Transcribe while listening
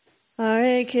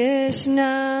Hare Krishna,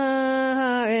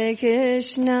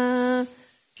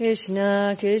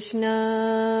 Krishna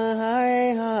Krishna,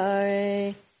 Hare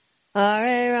Hare,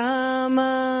 Hare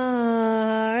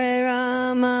Rama,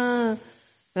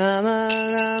 Rama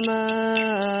Rama,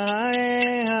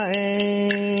 Hare Hare.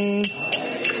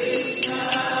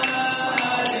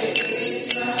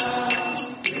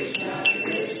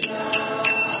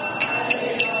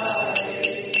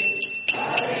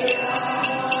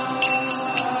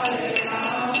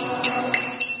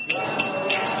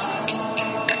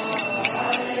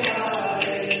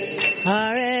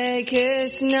 Hare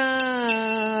Krishna,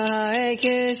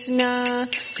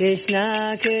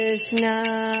 Krishna Krishna,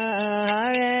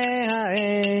 Hare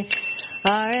Hare,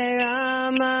 Hare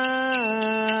Rama,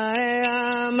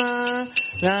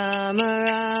 Rama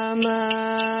Rama,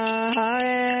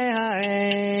 Hare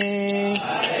Hare.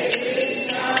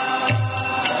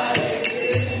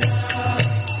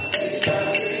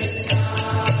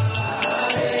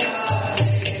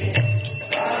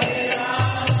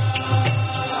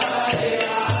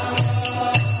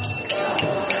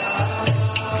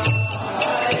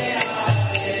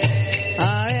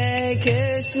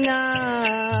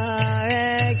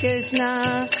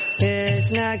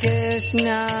 Krishna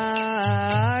Krishna,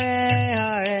 Hare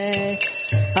Hare,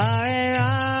 Hare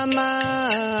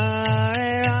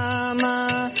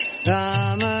Rama,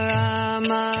 Rama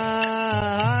Rama, Hare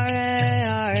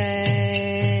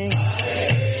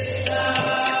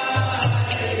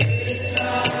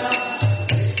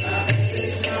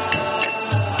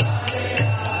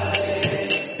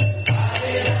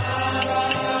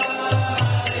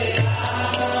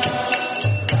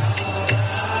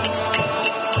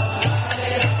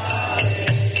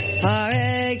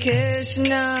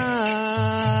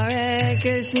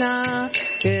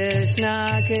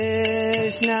Krishna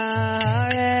Krishna,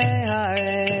 Hare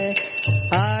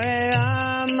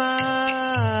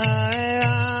Hare,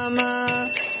 Hare Rama,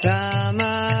 Rama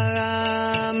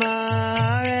Rama,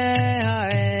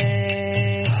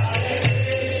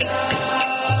 Hare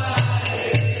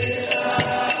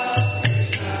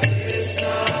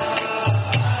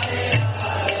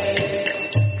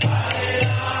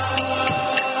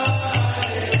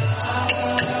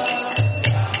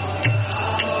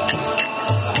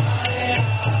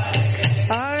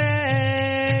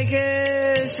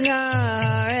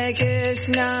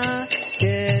Krishna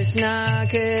Krishna,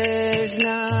 Hare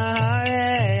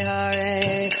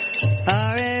Hare,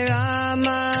 Hare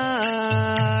Rama,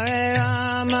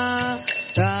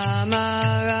 Rama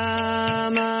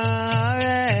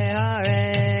Rama, Hare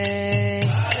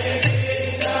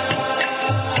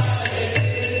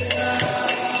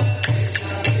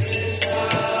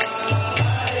Hare.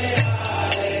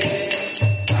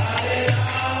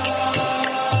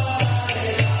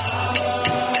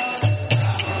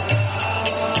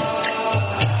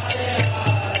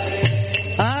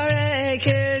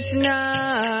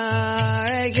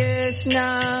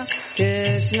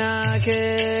 Krishna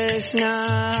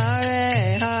Krishna,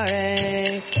 Hare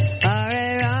Hare,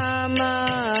 Hare Rama,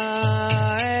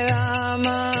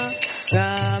 Rama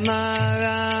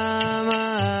Rama,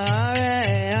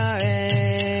 Hare Hare.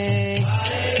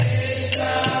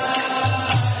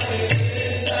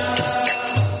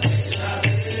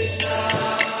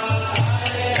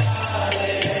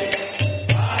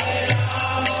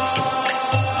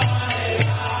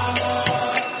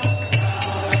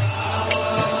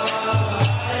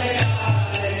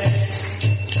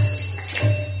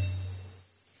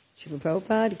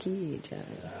 Prabhupada ki jai.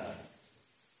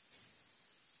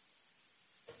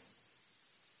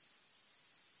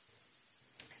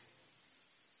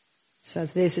 So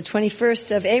today's the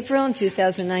 21st of April in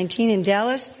 2019 in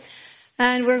Dallas.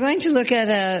 And we're going to look at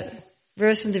a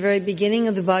verse in the very beginning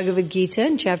of the Bhagavad Gita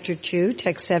in chapter 2,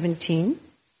 text 17.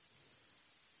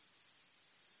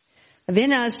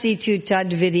 Vinasi tu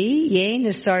tadvidi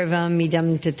yena sarvam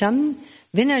idam tatam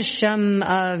vinasham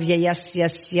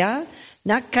avyayasyasya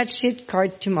nakachit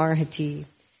kartum arhati.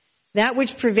 That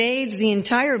which pervades the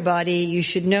entire body you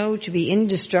should know to be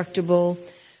indestructible.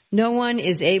 No one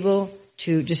is able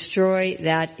to destroy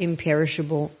that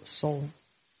imperishable soul.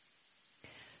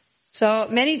 So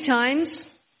many times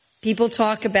people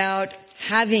talk about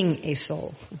having a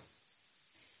soul.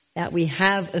 That we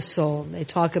have a soul. They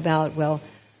talk about, well,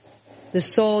 the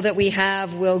soul that we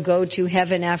have will go to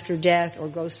heaven after death or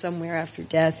go somewhere after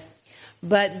death.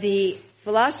 But the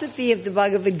philosophy of the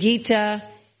Bhagavad Gita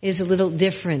is a little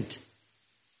different.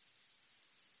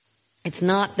 It's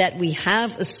not that we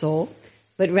have a soul,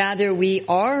 but rather we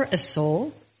are a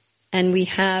soul and we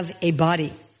have a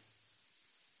body.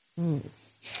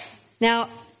 Now,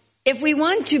 if we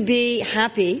want to be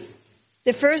happy,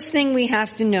 The first thing we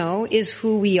have to know is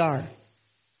who we are.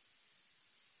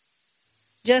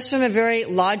 Just from a very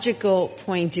logical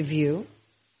point of view,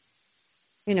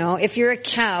 if you're a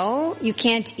cow, you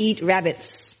can't eat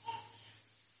rabbits.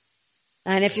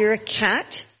 And if you're a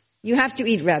cat, you have to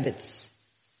eat rabbits.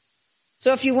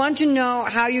 So if you want to know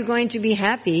how you're going to be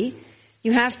happy,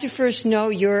 you have to first know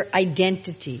your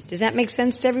identity. Does that make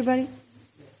sense to everybody?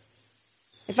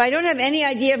 If I don't have any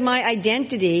idea of my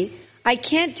identity, I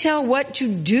can't tell what to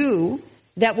do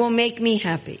that will make me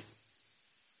happy.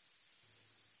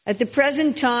 At the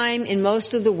present time, in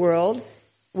most of the world,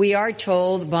 we are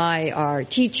told by our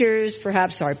teachers,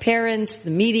 perhaps our parents,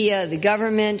 the media, the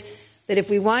government, that if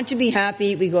we want to be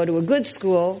happy, we go to a good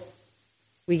school,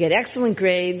 we get excellent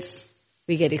grades,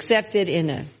 we get accepted in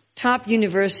a top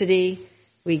university,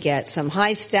 we get some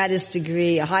high status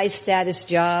degree, a high status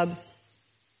job,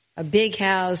 a big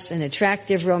house, an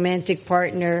attractive romantic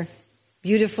partner,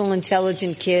 beautiful,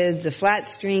 intelligent kids, a flat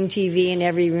screen TV in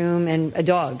every room, and a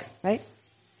dog, right?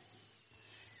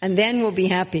 And then we'll be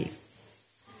happy.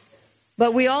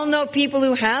 But we all know people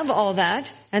who have all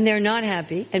that, and they're not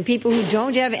happy, and people who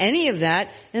don't have any of that,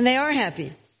 and they are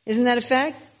happy. Isn't that a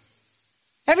fact?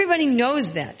 Everybody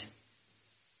knows that.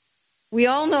 We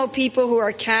all know people who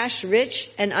are cash rich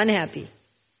and unhappy,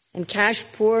 and cash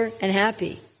poor and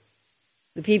happy.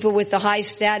 The people with the high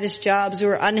status jobs who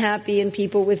are unhappy, and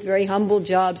people with very humble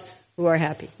jobs who are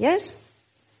happy. Yes?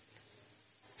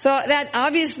 So that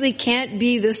obviously can't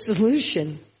be the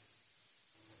solution.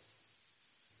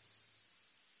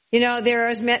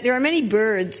 There are many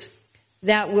birds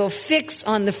that will fix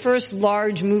on the first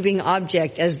large moving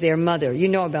object as their mother. You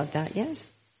know about that, yes?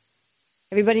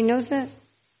 Everybody knows that?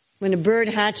 When a bird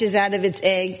hatches out of its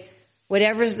egg,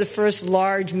 whatever is the first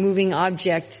large moving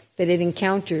object that it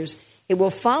encounters, it will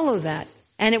follow that,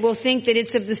 and it will think that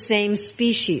it's of the same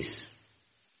species.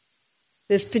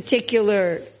 This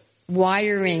particular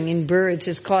wiring in birds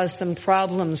has caused some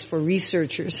problems for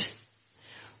researchers,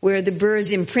 where the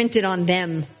birds imprinted on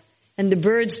them, and the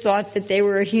birds thought that they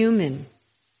were a human,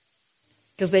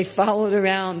 because they followed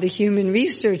around the human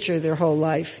researcher their whole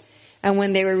life. And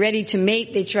when they were ready to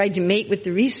mate, they tried to mate with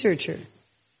the researcher.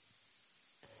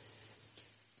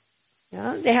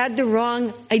 They had the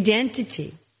wrong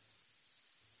identity.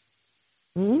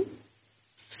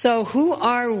 So who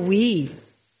are we?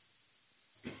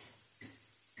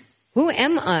 Who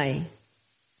am I?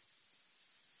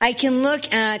 I can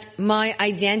look at my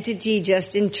identity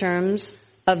just in terms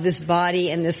of this body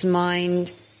and this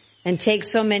mind and take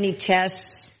so many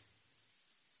tests.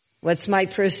 What's my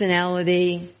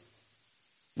personality?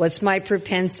 What's my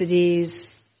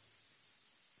propensities?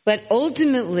 But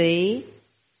ultimately,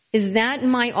 is that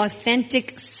my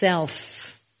authentic self?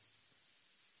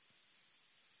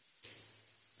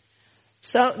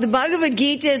 So the Bhagavad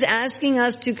Gita is asking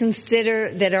us to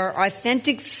consider that our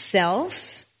authentic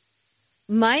self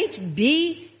might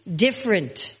be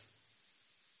different.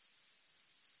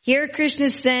 Here Krishna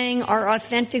is saying our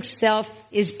authentic self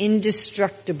is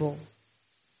indestructible.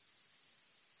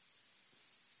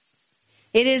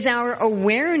 It is our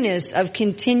awareness of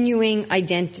continuing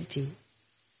identity.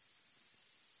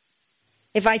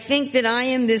 If I think that I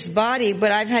am this body,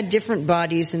 but I've had different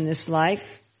bodies in this life.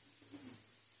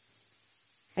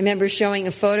 I remember showing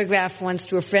a photograph once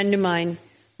to a friend of mine,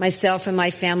 myself and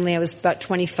my family. I was about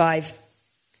 25.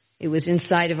 It was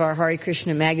inside of our Hare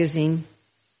Krishna magazine.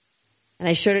 And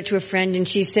I showed it to a friend and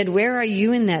she said, "Where are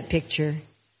you in that picture?"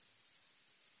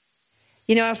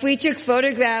 If we took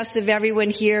photographs of everyone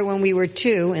here when we were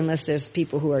 2, unless there's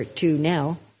people who are 2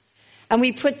 now, and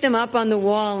we put them up on the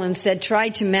wall and said, try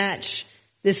to match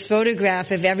this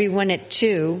photograph of everyone at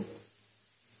 2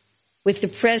 with the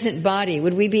present body,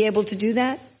 would we be able to do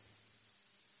that?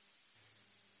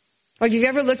 Or have you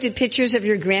ever looked at pictures of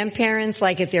your grandparents,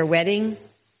 like at their wedding,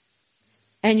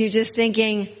 and you're just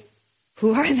thinking,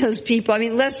 who are those people?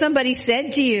 Unless somebody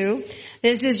said to you,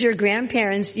 this is your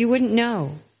grandparents, you wouldn't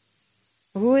know.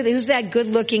 Who's that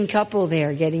good-looking couple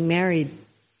there getting married?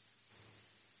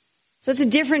 So it's a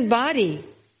different body.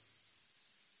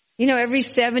 Every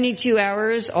 72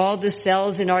 hours, all the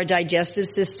cells in our digestive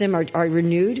system are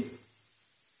renewed.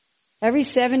 Every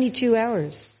 72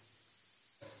 hours.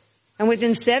 And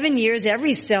within 7 years,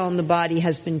 every cell in the body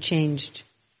has been changed.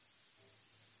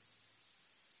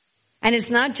 And it's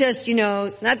not just,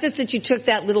 not just that you took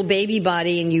that little baby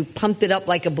body and you pumped it up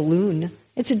like a balloon.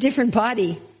 It's a different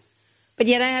body. But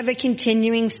yet I have a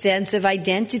continuing sense of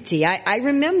identity. I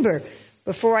remember,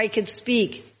 before I could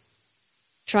speak,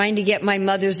 trying to get my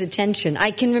mother's attention. I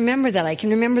can remember that. I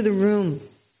can remember the room.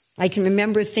 I can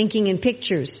remember thinking in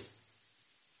pictures.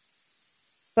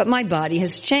 But my body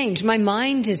has changed. My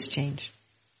mind has changed.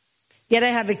 Yet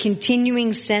I have a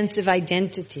continuing sense of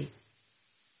identity.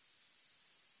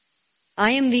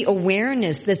 I am the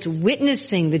awareness that's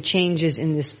witnessing the changes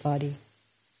in this body.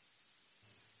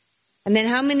 And then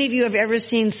how many of you have ever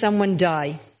seen someone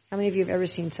die? How many of you have ever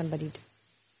seen somebody die?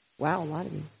 Wow, a lot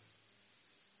of you.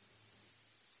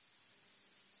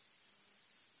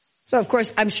 So of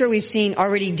course, I'm sure we've seen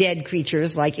already dead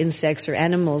creatures like insects or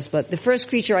animals, but the first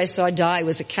creature I saw die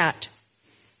was a cat.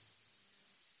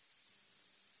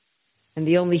 And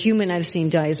the only human I've seen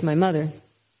die is my mother.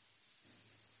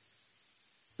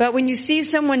 But when you see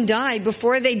someone die,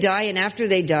 before they die and after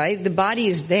they die, the body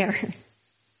is there.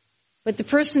 But the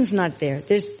person's not there.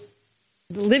 The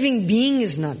living being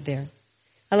is not there.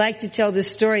 I like to tell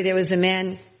this story. There was a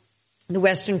man in the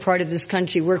western part of this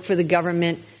country, worked for the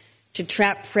government to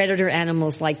trap predator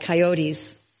animals like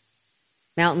coyotes,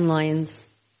 mountain lions.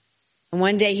 And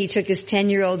one day he took his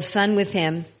 10-year-old son with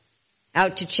him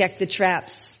out to check the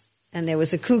traps. And there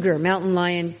was a cougar, mountain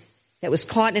lion, that was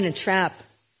caught in a trap.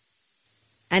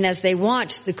 And as they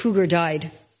watched, the cougar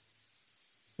died.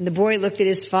 And the boy looked at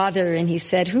his father and he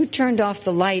said, "Who turned off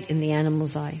the light in the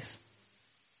animal's eyes?"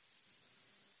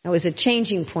 That was a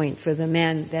changing point for the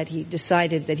man, that he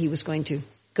decided that he was going to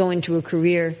go into a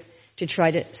career to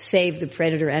try to save the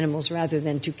predator animals rather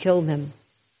than to kill them.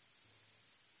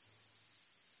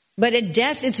 But at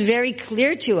death, it's very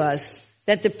clear to us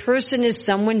that the person is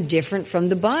someone different from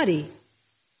the body.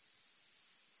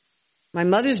 My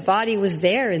mother's body was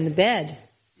there in the bed,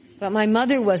 but my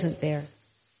mother wasn't there.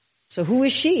 So who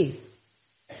is she?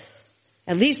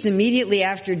 At least immediately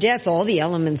after death, all the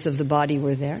elements of the body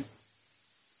were there.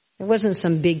 There wasn't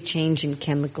some big change in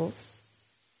chemicals,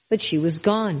 but she was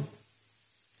gone.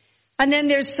 And then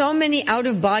there's so many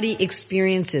out-of-body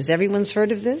experiences. Everyone's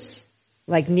heard of this?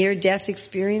 Like near-death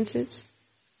experiences.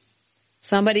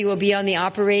 Somebody will be on the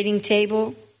operating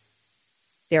table.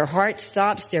 Their heart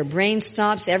stops, their brain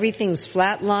stops, everything's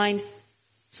flatlined.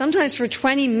 Sometimes for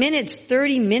 20 minutes,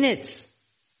 30 minutes.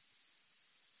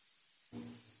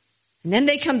 And then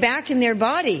they come back in their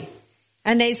body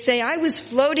and they say, "I was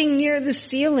floating near the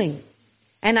ceiling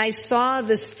and I saw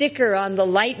the sticker on the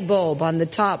light bulb on the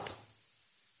top.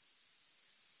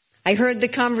 I heard the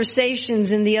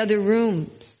conversations in the other rooms."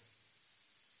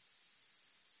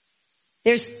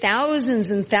 There's thousands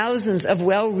and thousands of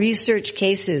well-researched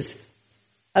cases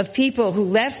of people who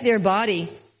left their body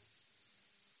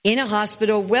in a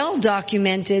hospital, well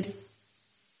documented,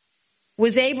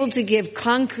 was able to give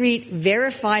concrete,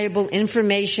 verifiable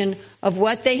information of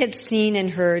what they had seen and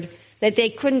heard that they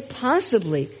couldn't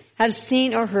possibly have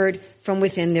seen or heard from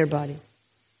within their body.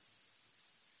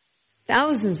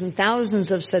 Thousands and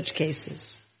thousands of such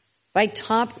cases by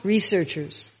top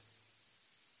researchers.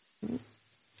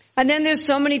 And then there's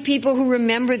so many people who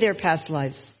remember their past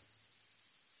lives.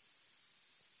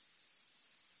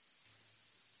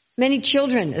 Many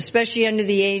children, especially under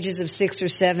the ages of 6 or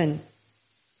 7,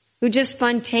 who just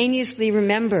spontaneously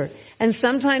remember. And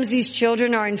sometimes these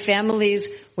children are in families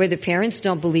where the parents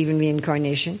don't believe in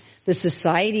reincarnation. The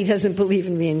society doesn't believe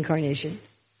in reincarnation.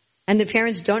 And the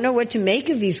parents don't know what to make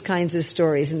of these kinds of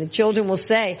stories. And the children will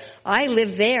say, "I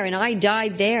lived there and I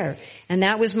died there. And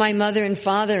that was my mother and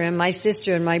father and my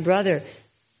sister and my brother."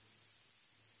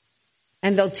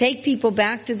 And they'll take people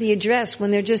back to the address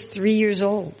when they're just 3 years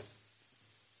old.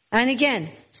 And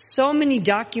again, so many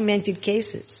documented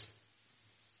cases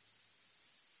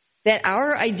that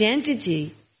our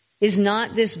identity is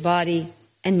not this body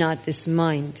and not this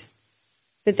mind.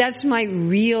 That's my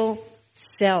real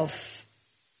self.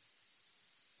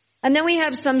 And then we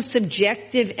have some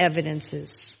subjective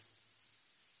evidences.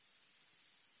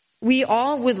 We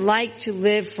all would like to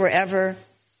live forever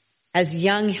as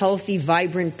young, healthy,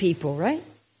 vibrant people, right?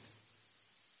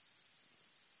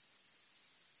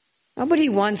 Nobody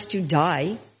wants to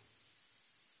die.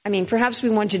 I mean, perhaps we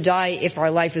want to die if our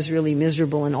life is really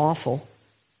miserable and awful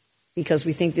because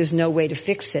we think there's no way to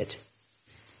fix it.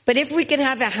 But if we could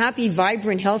have a happy,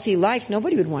 vibrant, healthy life,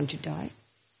 nobody would want to die.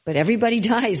 But everybody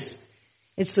dies.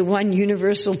 It's the one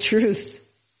universal truth.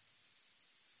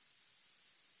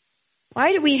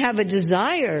 Why do we have a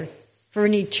desire for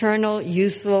an eternal,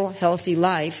 youthful, healthy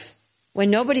life when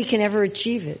nobody can ever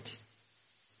achieve it?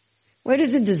 Where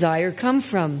does the desire come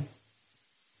from?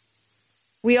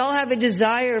 We all have a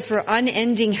desire for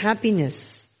unending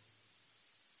happiness.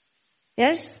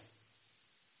 Yes?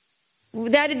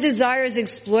 That desire is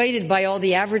exploited by all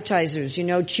the advertisers. You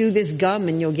know, chew this gum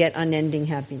and you'll get unending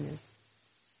happiness.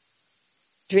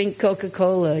 Drink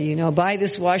Coca-Cola, you know, buy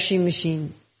this washing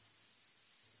machine.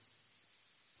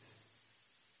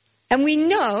 And we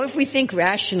know, if we think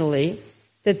rationally,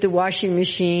 that the washing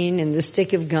machine and the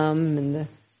stick of gum and the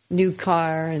new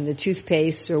car and the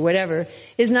toothpaste or whatever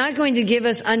is not going to give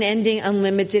us unending,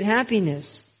 unlimited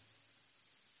happiness.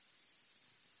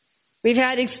 We've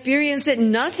had experience that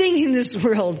nothing in this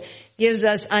world gives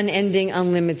us unending,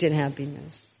 unlimited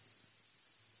happiness.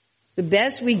 The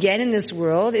best we get in this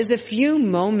world is a few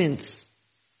moments.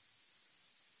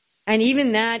 And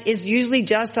even that is usually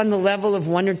just on the level of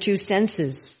one or two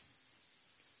senses.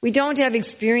 We don't have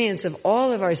experience of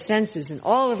all of our senses and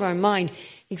all of our mind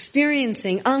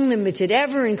experiencing unlimited,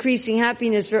 ever-increasing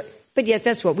happiness, but yet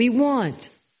that's what we want.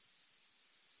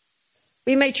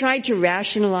 We may try to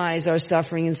rationalize our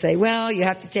suffering and say, well, you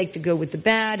have to take the good with the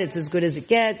bad, it's as good as it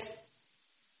gets.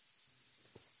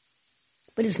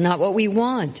 But it's not what we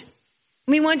want.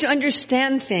 We want to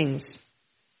understand things.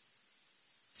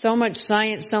 So much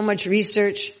science, so much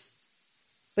research.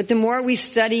 But the more we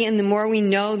study and the more we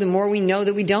know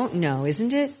that we don't know,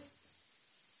 isn't it?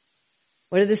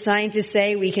 What do the scientists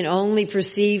say? We can only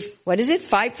perceive,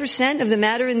 5% of the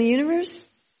matter in the universe?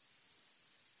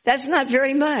 That's not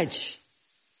very much.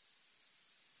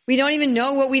 We don't even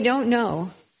know what we don't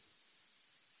know.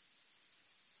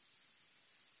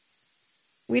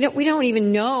 We don't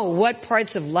even know what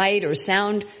parts of light or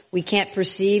sound we can't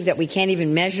perceive, that we can't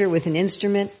even measure with an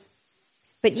instrument.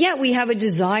 But yet we have a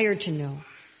desire to know.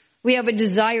 We have a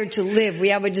desire to live. We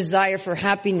have a desire for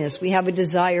happiness. We have a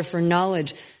desire for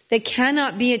knowledge that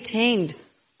cannot be attained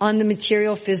on the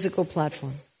material physical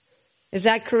platform. Is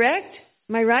that correct?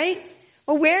 Am I right?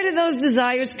 Well, where do those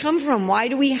desires come from? Why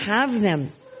do we have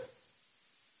them?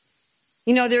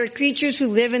 You know, there are creatures who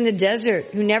live in the desert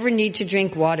who never need to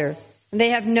drink water. And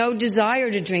they have no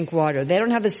desire to drink water. They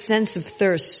don't have a sense of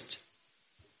thirst.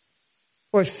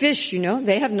 Or fish,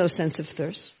 they have no sense of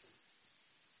thirst.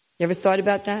 You ever thought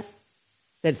about that?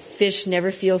 That fish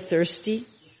never feel thirsty?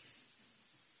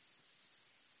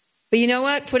 But you know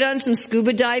what? Put on some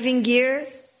scuba diving gear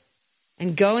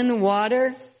and go in the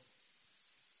water.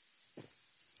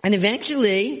 And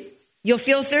eventually, you'll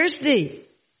feel thirsty.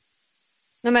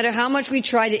 No matter how much we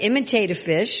try to imitate a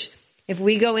fish, if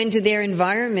we go into their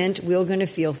environment, we're going to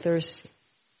feel thirsty.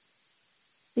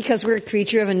 Because we're a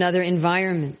creature of another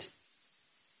environment.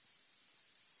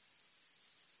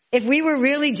 If we were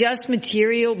really just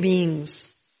material beings,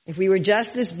 if we were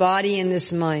just this body and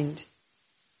this mind,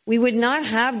 we would not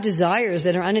have desires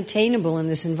that are unattainable in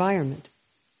this environment.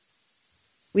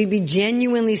 We'd be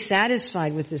genuinely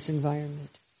satisfied with this environment.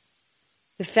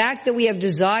 The fact that we have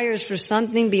desires for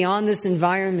something beyond this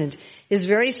environment is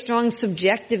very strong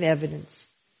subjective evidence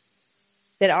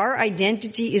that our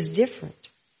identity is different.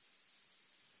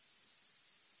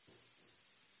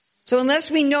 So unless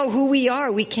we know who we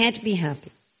are, we can't be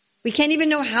happy. We can't even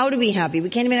know how to be happy. We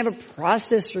can't even have a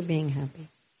process for being happy.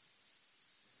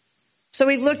 So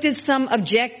we've looked at some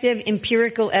objective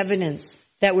empirical evidence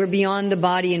that we're beyond the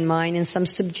body and mind, and some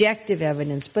subjective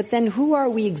evidence. But then who are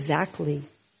we exactly?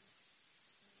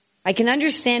 I can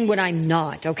understand what I'm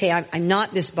not. Okay, I'm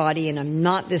not this body and I'm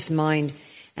not this mind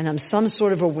and I'm some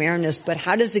sort of awareness, but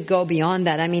how does it go beyond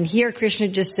that? I mean, here Krishna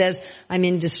just says, I'm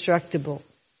indestructible.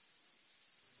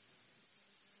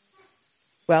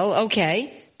 Well,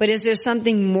 okay, but is there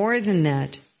something more than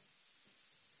that?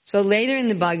 So later in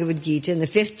the Bhagavad Gita, in the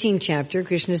 15th chapter,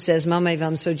 Krishna says,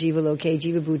 Mamaivam so jiva loke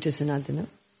jiva bhuta sanatana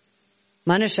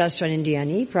manashastran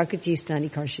indriyani prakriti-stani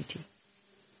karshati.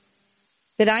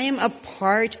 That I am a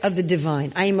part of the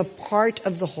divine. I am a part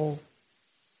of the whole.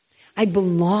 I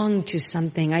belong to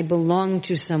something. I belong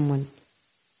to someone.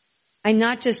 I'm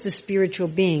not just a spiritual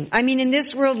being. I mean, in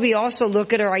this world, we also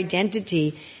look at our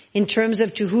identity in terms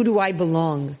of to who do I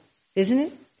belong, isn't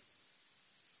it?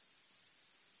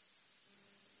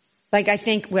 Like I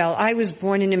think, well, I was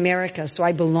born in America, so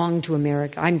I belong to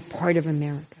America. I'm part of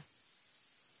America.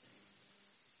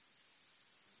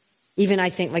 Even I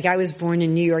think, like I was born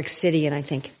in New York City, and I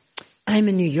think, I'm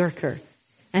a New Yorker.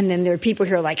 And then there are people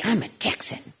here like, I'm a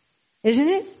Texan. Isn't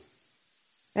it?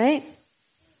 Right?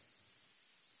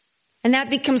 And that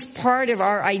becomes part of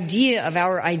our idea of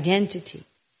our identity.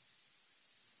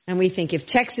 And we think, if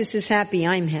Texas is happy,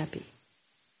 I'm happy.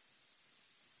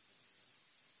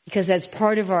 Because that's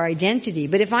part of our identity.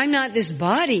 But if I'm not this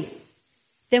body,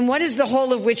 then what is the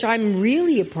whole of which I'm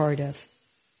really a part of?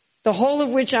 The whole of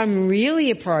which I'm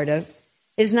really a part of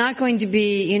is not going to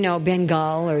be,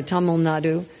 Bengal or Tamil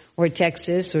Nadu or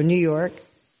Texas or New York.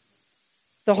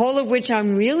 The whole of which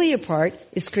I'm really a part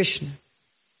is Krishna.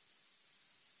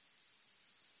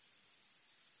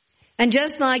 And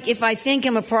just like if I think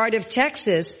I'm a part of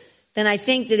Texas, then I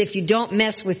think that if you don't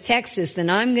mess with Texas, then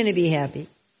I'm going to be happy.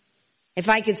 If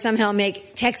I could somehow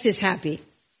make Texas happy,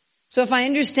 So if I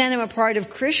understand I'm a part of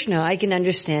Krishna, I can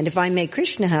understand if I make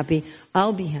Krishna happy,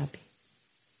 I'll be happy.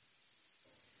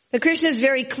 But Krishna is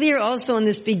very clear also in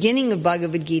this beginning of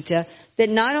Bhagavad Gita that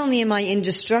not only am I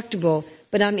indestructible,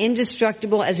 but I'm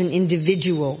indestructible as an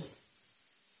individual.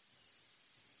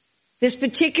 This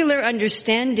particular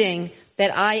understanding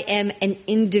that I am an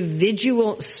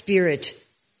individual spirit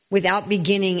without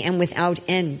beginning and without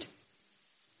end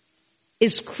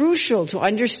is crucial to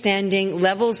understanding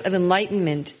levels of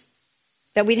enlightenment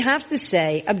that we'd have to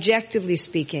say, objectively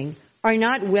speaking, are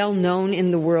not well known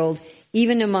in the world,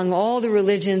 even among all the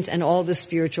religions and all the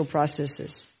spiritual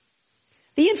processes.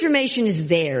 The information is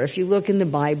there. If you look in the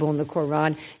Bible and the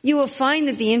Quran, you will find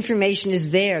that the information is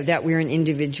there that we're an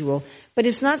individual, but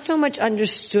it's not so much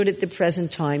understood at the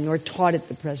present time nor taught at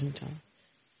the present time.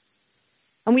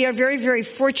 And we are very, very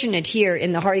fortunate here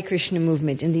in the Hare Krishna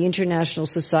movement, in the International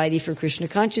Society for Krishna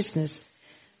Consciousness,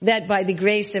 that by the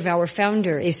grace of our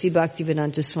founder, A.C.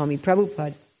 Bhaktivedanta Swami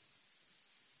Prabhupada,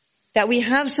 that we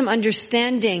have some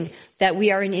understanding that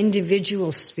we are an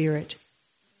individual spirit,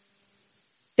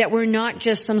 that we're not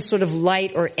just some sort of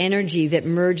light or energy that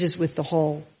merges with the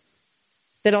whole,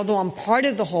 that although I'm part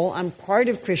of the whole, I'm part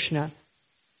of Krishna.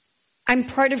 I'm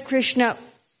part of Krishna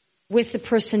with the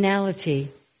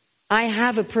personality. I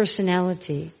have a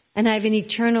personality, and I have an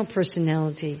eternal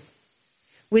personality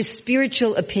with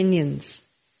spiritual opinions,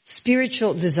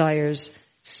 spiritual desires,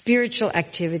 spiritual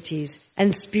activities,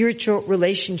 and spiritual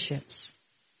relationships.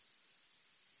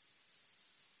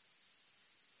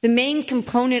 The main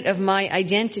component of my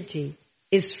identity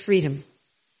is freedom.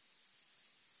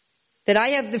 That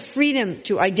I have the freedom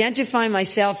to identify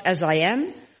myself as I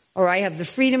am, or I have the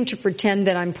freedom to pretend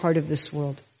that I'm part of this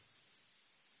world.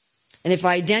 And if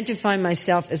I identify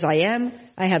myself as I am,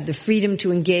 I have the freedom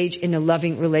to engage in a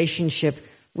loving relationship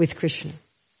with Krishna.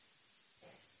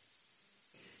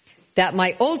 That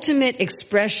my ultimate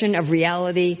expression of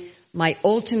reality, my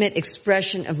ultimate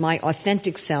expression of my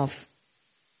authentic self,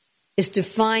 is to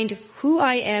find who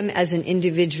I am as an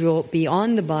individual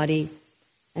beyond the body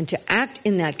and to act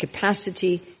in that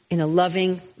capacity in a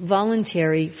loving,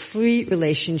 voluntary, free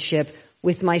relationship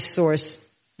with my source,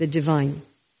 the divine.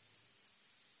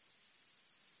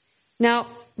 Now,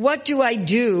 what do I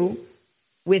do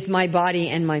with my body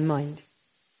and my mind?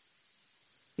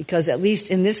 Because at least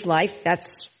in this life,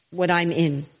 that's what I'm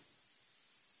in.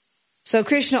 So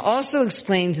Krishna also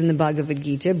explains in the Bhagavad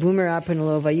Gita, Bhumara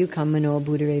Pranalovayu Kamano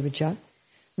Buddharevacha,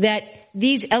 that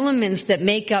these elements that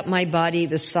make up my body,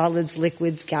 the solids,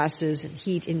 liquids, gases, and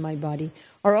heat in my body,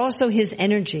 are also his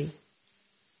energy.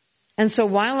 And so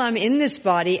while I'm in this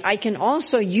body, I can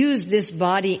also use this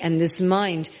body and this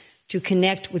mind to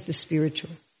connect with the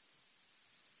spiritual.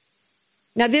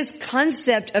 Now this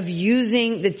concept of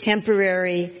using the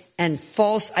temporary and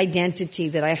false identity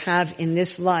that I have in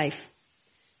this life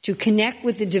to connect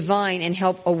with the divine and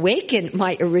help awaken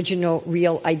my original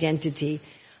real identity,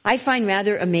 I find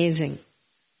rather amazing.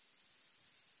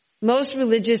 Most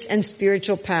religious and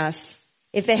spiritual paths,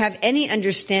 if they have any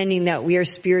understanding that we are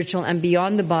spiritual and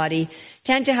beyond the body,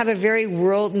 tend to have a very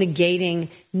world-negating,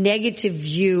 negative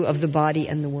view of the body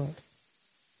and the world.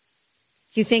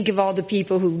 If you think of all the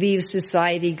people who leave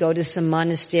society, go to some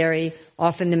monastery,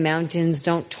 off in the mountains,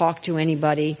 don't talk to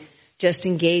anybody, just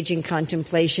engage in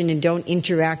contemplation and don't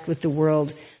interact with the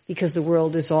world because the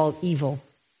world is all evil.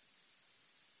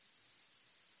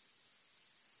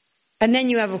 And then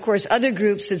you have, of course, other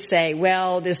groups that say,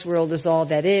 well, this world is all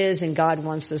that is and God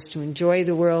wants us to enjoy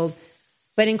the world.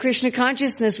 But in Krishna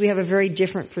consciousness, we have a very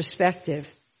different perspective.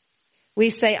 We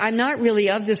say, I'm not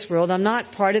really of this world. I'm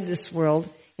not part of this world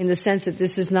in the sense that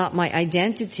this is not my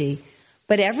identity.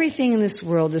 But everything in this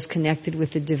world is connected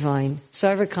with the divine.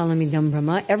 Sarva kalamidam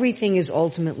brahma. Everything is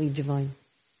ultimately divine.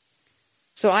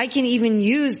 So I can even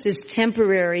use this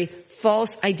temporary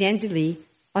false identity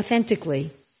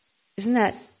authentically. Isn't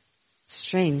that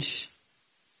strange?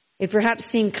 It perhaps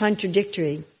seemed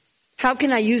contradictory. How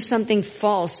can I use something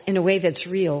false in a way that's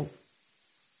real?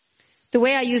 The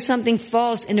way I use something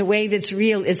false in a way that's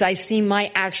real is I see my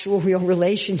actual real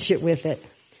relationship with it.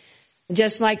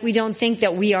 Just like we don't think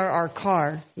that we are our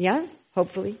car. Yeah?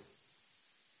 Hopefully.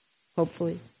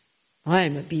 Hopefully.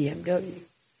 I'm a BMW.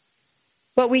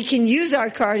 But we can use our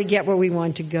car to get where we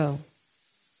want to go.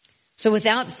 So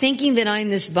without thinking that I'm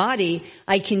this body,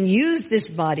 I can use this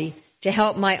body to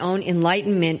help my own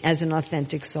enlightenment as an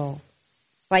authentic soul.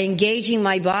 By engaging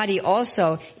my body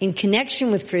also in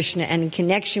connection with Krishna and in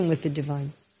connection with the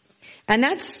divine. And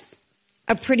that's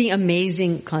a pretty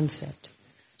amazing concept.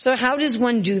 So how does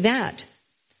one do that?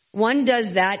 One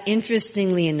does that,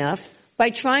 interestingly enough,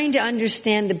 by trying to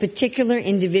understand the particular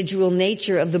individual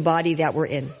nature of the body that we're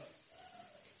in.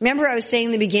 Remember I was saying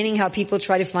in the beginning how people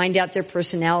try to find out their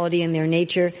personality and their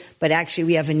nature, but actually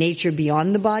we have a nature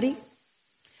beyond the body?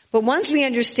 But once we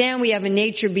understand we have a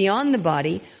nature beyond the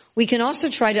body, we can also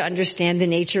try to understand the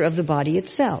nature of the body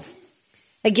itself.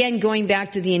 Again, going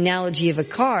back to the analogy of a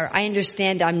car, I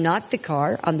understand I'm not the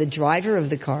car, I'm the driver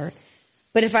of the car.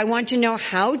 But if I want to know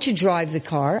how to drive the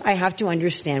car, I have to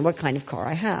understand what kind of car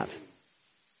I have.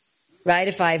 Right?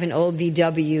 If I have an old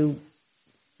VW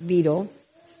Beetle,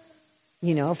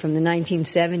 from the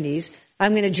 1970s,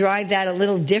 I'm going to drive that a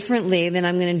little differently than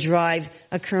I'm going to drive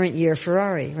a current year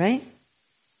Ferrari, right?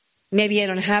 Maybe I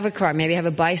don't have a car. Maybe I have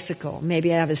a bicycle.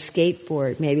 Maybe I have a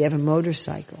skateboard. Maybe I have a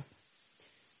motorcycle.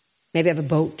 Maybe I have a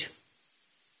boat.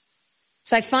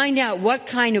 So I find out what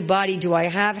kind of body do I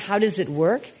have, how does it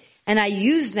work, and I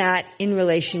use that in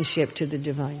relationship to the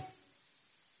divine.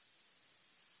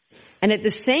 And at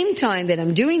the same time that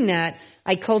I'm doing that,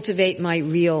 I cultivate my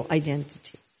real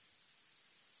identity.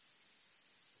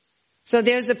 So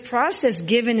there's a process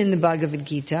given in the Bhagavad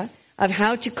Gita of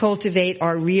how to cultivate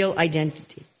our real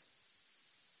identity.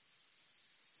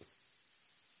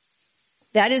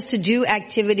 That is to do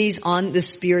activities on the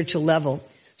spiritual level.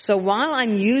 So while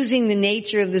I'm using the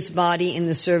nature of this body in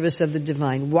the service of the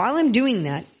divine, while I'm doing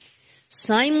that,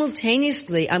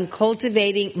 simultaneously I'm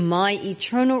cultivating my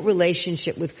eternal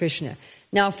relationship with Krishna.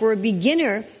 Now for a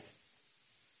beginner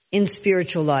in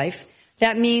spiritual life,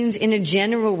 that means in a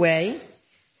general way,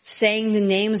 saying the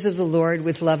names of the Lord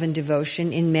with love and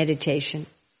devotion in meditation,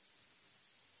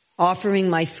 offering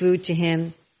my food to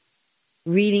Him,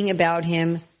 reading about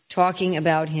Him, talking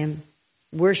about Him,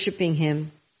 worshiping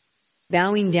Him,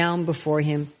 bowing down before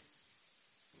Him.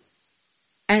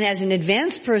 And as an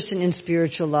advanced person in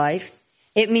spiritual life,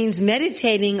 it means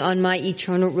meditating on my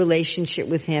eternal relationship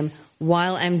with Him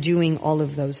while I'm doing all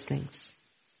of those things.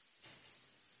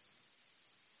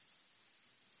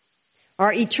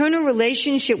 Our eternal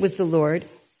relationship with the Lord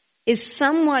is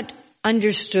somewhat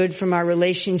understood from our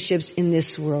relationships in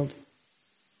this world.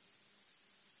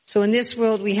 So in this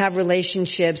world we have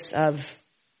relationships of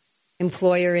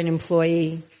employer and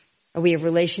employee, or we have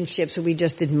relationships where we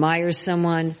just admire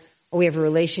someone, or we have a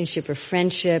relationship of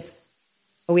friendship,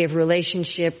 or we have a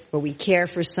relationship where we care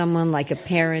for someone like a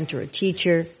parent or a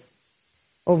teacher,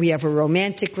 or we have a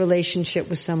romantic relationship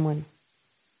with someone.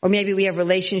 Or maybe we have a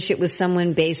relationship with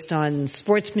someone based on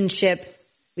sportsmanship.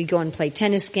 We go and play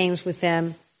tennis games with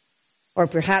them. Or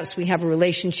perhaps we have a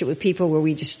relationship with people where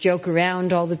we just joke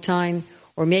around all the time.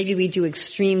 Or maybe we do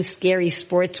extreme, scary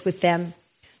sports with them.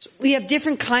 So we have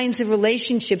different kinds of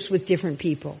relationships with different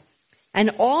people. And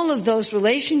all of those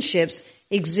relationships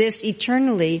exist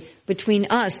eternally between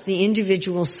us, the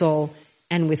individual soul,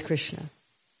 and with Krishna.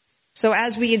 So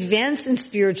as we advance in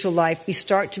spiritual life, we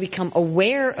start to become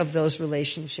aware of those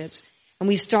relationships, and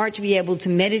we start to be able to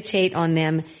meditate on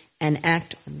them and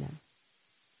act on them.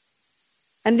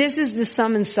 And this is the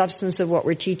sum and substance of what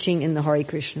we're teaching in the Hare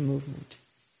Krishna movement.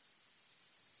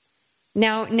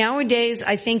 Now, nowadays,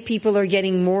 I think people are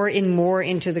getting more and more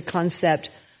into the concept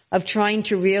of trying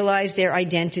to realize their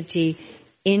identity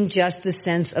in just the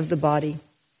sense of the body.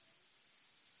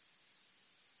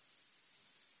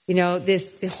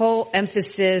 The whole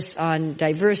emphasis on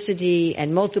diversity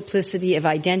and multiplicity of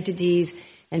identities,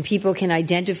 and people can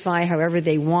identify however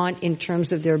they want in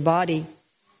terms of their body,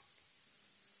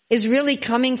 is really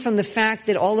coming from the fact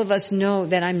that all of us know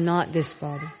that I'm not this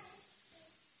body.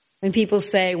 When people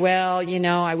say, well,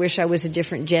 I wish I was a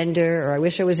different gender, or I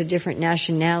wish I was a different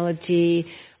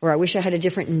nationality, or I wish I had a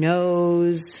different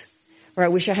nose, or I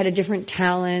wish I had a different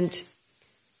talent.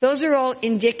 Those are all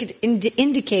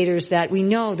indicators that we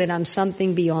know that I'm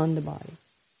something beyond the body.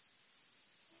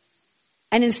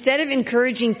 And instead of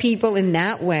encouraging people in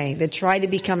that way, that try to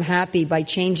become happy by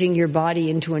changing your body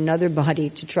into another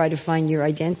body to try to find your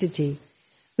identity,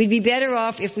 we'd be better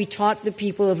off if we taught the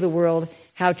people of the world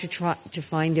how to try to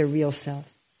find their real self.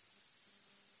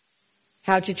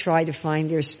 How to try to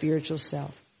find their spiritual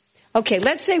self. Okay,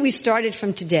 let's say we started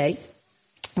from today,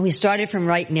 and we started from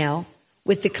right now,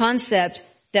 with the concept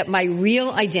that my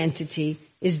real identity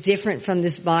is different from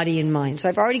this body and mind. So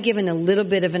I've already given a little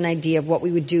bit of an idea of what we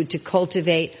would do to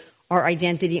cultivate our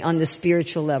identity on the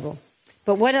spiritual level.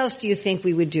 But what else do you think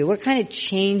we would do? What kind of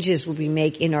changes would we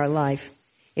make in our life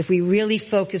if we really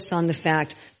focused on the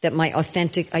fact that my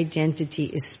authentic identity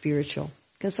is spiritual?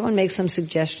 Can someone make some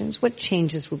suggestions? What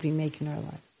changes would we make in our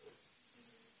life?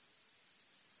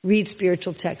 Read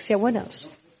spiritual texts. Yeah, what else?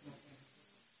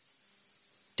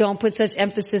 Don't put such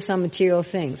emphasis on material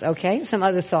things. Okay? Some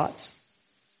other thoughts.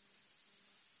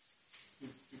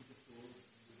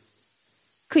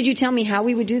 Could you tell me how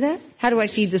we would do that? How do I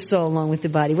feed the soul along with the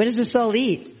body? What does the soul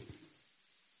eat?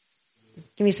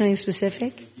 Give me something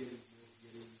specific.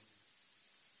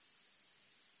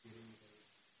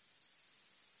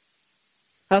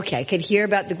 Okay, I could hear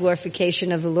about the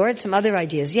glorification of the Lord. Some other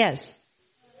ideas, yes.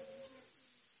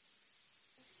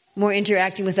 More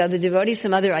interacting with other devotees,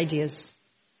 some other ideas.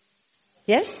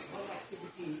 Yes?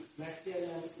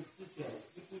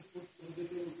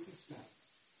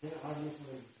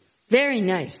 Very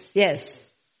nice, yes.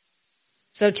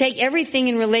 So take everything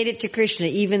and relate it to Krishna,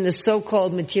 even the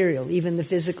so-called material, even the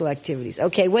physical activities.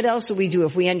 Okay, what else would we do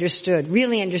if we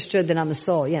really understood that I'm a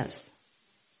soul? Yes.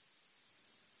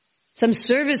 Some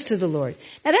service to the Lord.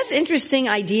 Now that's an interesting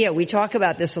idea. We talk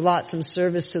about this a lot, some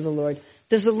service to the Lord.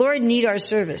 Does the Lord need our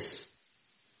service?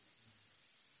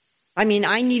 I mean,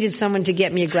 I needed someone to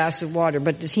get me a glass of water,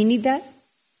 but does he need that?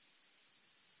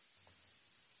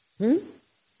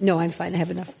 No, I'm fine. I have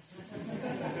enough.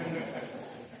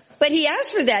 But he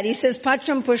asked for that. He says,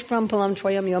 Patram pushpam palam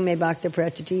tvoyam yome bhakta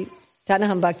pratati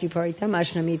tanaham bhakti paritam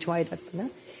ashnami tvayatatpana.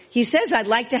 He says, I'd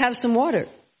like to have some water.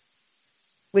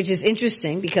 Which is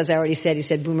interesting because I already said, he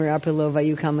said, Bhumarapalo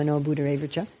vayukamano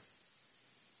buddharevacha.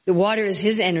 The water is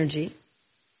his energy.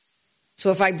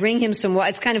 So if I bring him some water,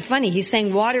 it's kind of funny. He's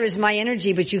saying water is my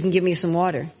energy, but you can give me some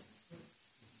water.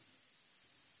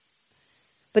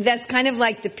 But that's kind of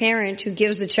like the parent who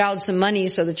gives the child some money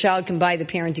so the child can buy the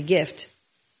parent a gift.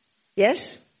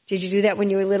 Yes? Did you do that when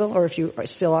you were little, or if you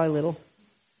still are little?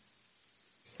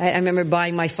 I remember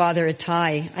buying my father a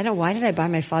tie. I don't know, why did I buy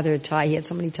my father a tie? He had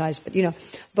so many ties, but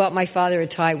bought my father a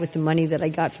tie with the money that I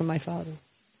got from my father.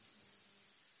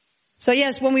 So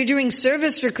yes, when we're doing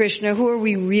service for Krishna, who are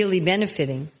we really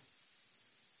benefiting?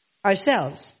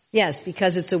 Ourselves. Yes,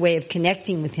 because it's a way of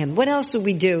connecting with him. What else would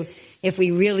we do if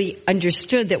we really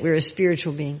understood that we're a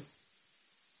spiritual being?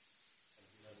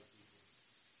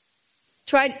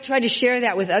 Try to share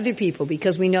that with other people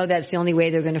because we know that's the only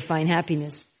way they're going to find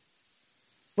happiness.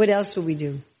 What else will we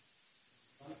do?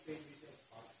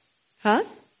 Huh?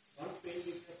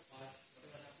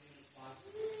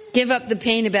 Give up the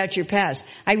pain about your past.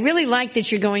 I really like that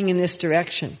you're going in this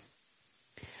direction.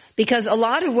 Because a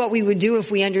lot of what we would do if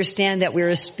we understand that we're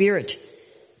a spirit,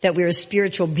 that we're a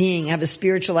spiritual being, have a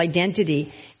spiritual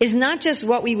identity, is not just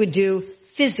what we would do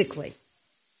physically.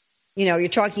 You're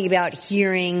talking about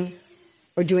hearing,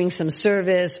 or doing some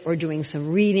service, or doing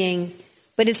some reading,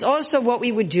 but it's also what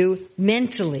we would do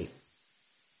mentally.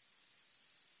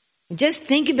 Just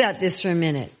think about this for a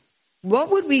minute.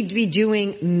 What would we be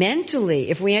doing mentally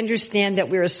if we understand that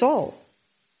we're a soul?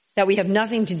 That we have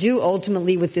nothing to do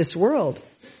ultimately with this world?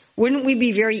 Wouldn't we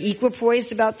be very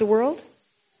equipoised about the world?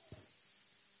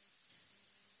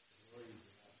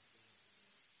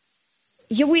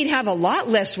 Yeah, we'd have a lot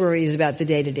less worries about the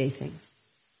day-to-day things.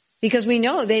 Because we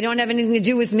know they don't have anything to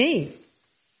do with me.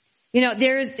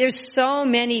 There's so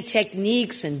many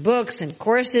techniques and books and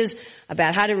courses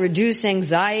about how to reduce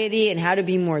anxiety and how to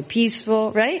be more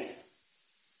peaceful, right?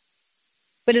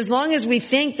 But as long as we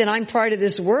think that I'm part of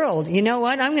this world, you know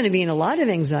what? I'm going to be in a lot of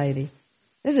anxiety.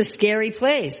 This is a scary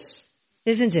place,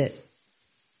 isn't it?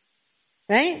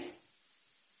 Right?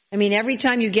 I mean, every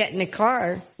time you get in a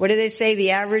car, what do they say?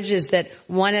 The average is that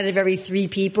 1 out of every 3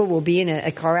 people will be in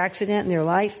a car accident in their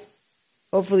life.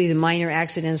 Hopefully the minor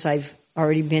accidents I've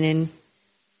already been in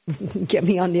get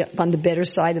me on the better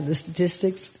side of the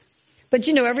statistics. But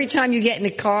every time you get in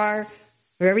a car,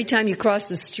 or every time you cross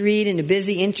the street in a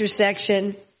busy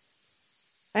intersection,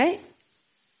 right?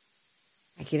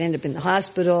 I could end up in the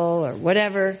hospital or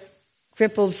whatever,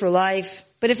 crippled for life.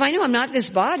 But if I know I'm not this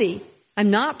body,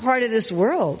 I'm not part of this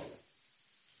world,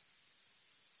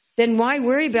 then why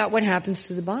worry about what happens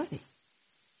to the body?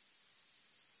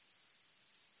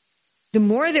 The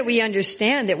more that we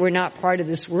understand that we're not part of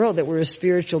this world, that we're a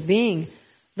spiritual being,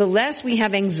 the less we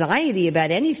have anxiety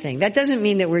about anything. That doesn't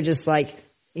mean that we're just like,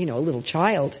 a little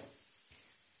child.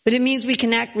 But it means we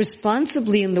can act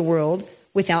responsibly in the world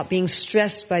without being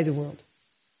stressed by the world.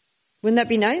 Wouldn't that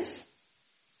be nice?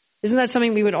 Isn't that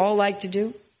something we would all like to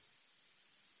do?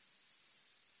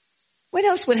 What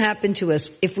else would happen to us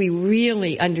if we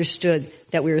really understood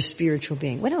that we're a spiritual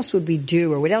being? What else would we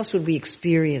do, or what else would we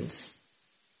experience?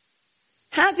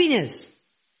 Happiness.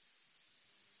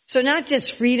 So not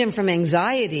just freedom from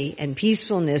anxiety and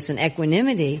peacefulness and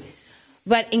equanimity,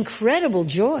 but incredible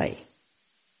joy.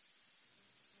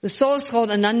 The soul is called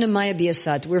Anandamaya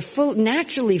Vyasat. We're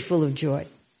naturally full of joy.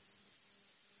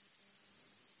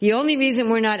 The only reason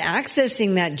we're not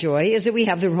accessing that joy is that we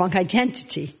have the wrong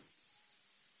identity.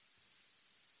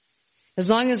 As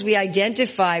long as we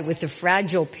identify with the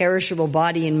fragile, perishable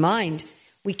body and mind,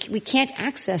 we can't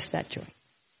access that joy.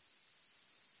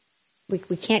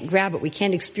 We can't grab it. We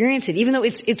can't experience it, even though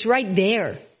it's right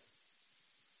there.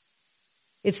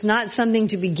 It's not something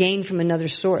to be gained from another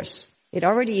source. It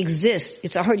already exists.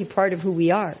 It's already part of who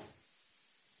we are.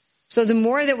 So the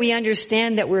more that we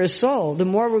understand that we're a soul, the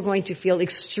more we're going to feel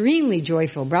extremely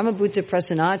joyful. Brahmabhuta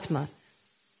Prasanatma.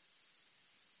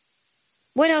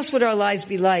 What else would our lives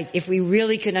be like if we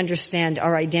really could understand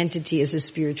our identity as a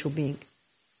spiritual being?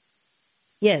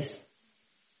 Yes.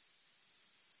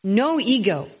 No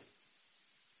ego.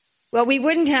 Well, we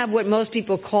wouldn't have what most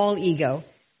people call ego,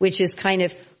 which is kind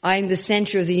of, I'm the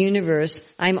center of the universe,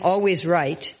 I'm always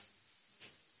right.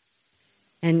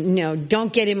 And,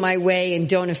 don't get in my way and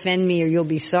don't offend me or you'll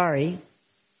be sorry.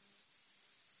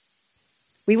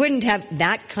 We wouldn't have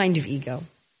that kind of ego.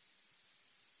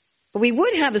 But we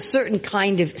would have a certain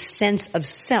kind of sense of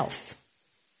self.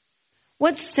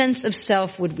 What sense of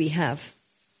self would we have?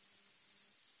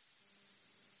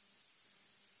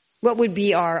 What would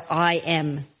be our I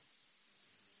am?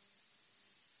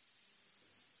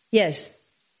 Yes.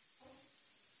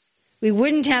 We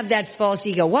wouldn't have that false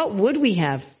ego. What would we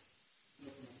have?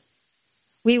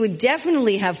 We would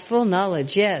definitely have full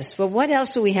knowledge, yes. But what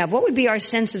else would we have? What would be our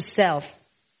sense of self?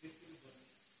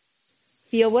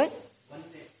 Feel what?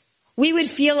 We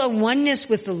would feel a oneness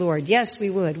with the Lord. Yes, we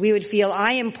would. We would feel,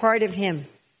 I am part of Him.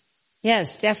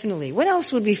 Yes, definitely. What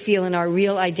else would we feel in our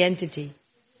real identity?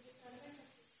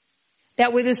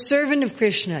 That we're the servant of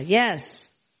Krishna. Yes.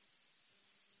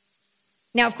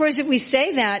 Now, of course, if we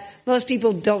say that, most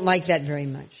people don't like that very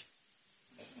much.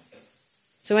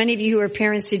 So any of you who are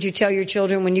parents, did you tell your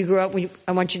children when you grew up,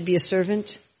 I want you to be a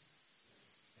servant?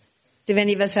 Did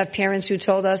any of us have parents who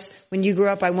told us, when you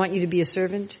grow up, I want you to be a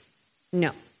servant?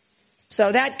 No.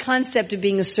 So that concept of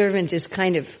being a servant is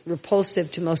kind of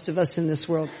repulsive to most of us in this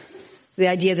world. The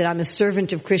idea that I'm a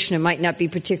servant of Krishna might not be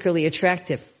particularly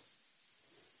attractive.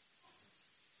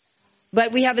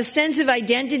 But we have a sense of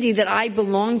identity that I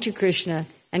belong to Krishna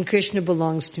and Krishna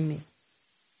belongs to me.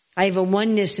 I have a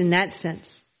oneness in that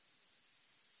sense.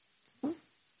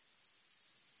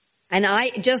 And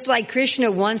just like Krishna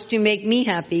wants to make me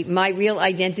happy, my real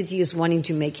identity is wanting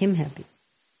to make him happy.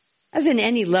 As in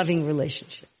any loving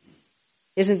relationship.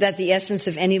 Isn't that the essence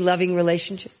of any loving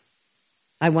relationship?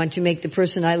 I want to make the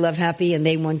person I love happy and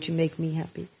they want to make me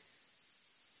happy.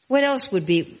 What else would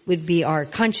be our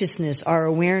consciousness, our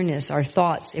awareness, our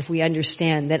thoughts, if we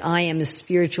understand that I am a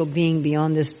spiritual being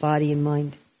beyond this body and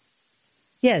mind?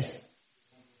 Yes.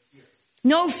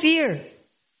 No fear.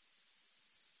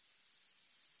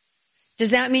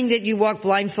 Does that mean that you walk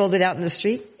blindfolded out in the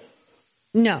street?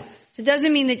 No. It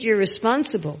doesn't mean that you're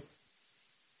responsible.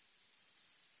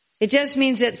 It just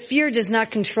means that fear does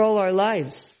not control our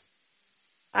lives.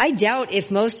 I doubt if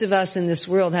most of us in this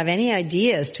world have any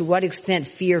idea as to what extent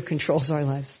fear controls our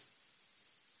lives.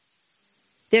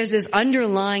 There's this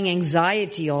underlying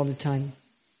anxiety all the time.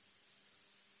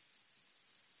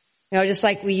 Just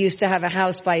like we used to have a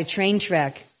house by a train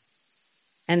track.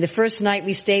 And the first night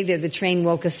we stayed there, the train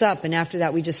woke us up. And after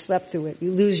that, we just slept through it.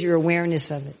 You lose your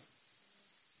awareness of it.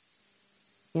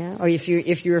 Yeah. Or if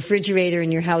your refrigerator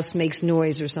in your house makes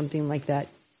noise or something like that,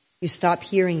 you stop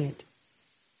hearing it.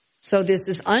 So there's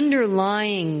this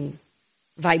underlying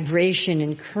vibration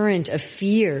and current of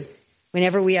fear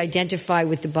whenever we identify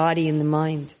with the body and the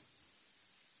mind.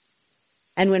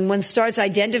 And when one starts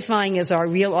identifying as our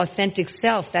real authentic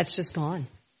self, that's just gone.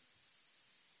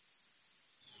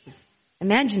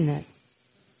 Imagine that.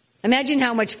 Imagine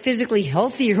how much physically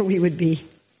healthier we would be.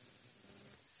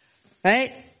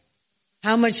 Right?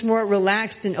 How much more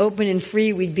relaxed and open and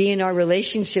free we'd be in our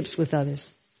relationships with others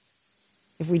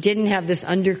if we didn't have this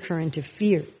undercurrent of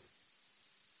fear.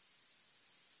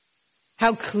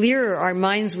 How clearer our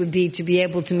minds would be to be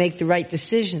able to make the right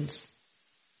decisions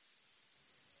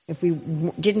if we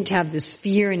didn't have this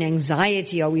fear and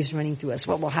anxiety always running through us.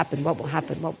 What will happen? What will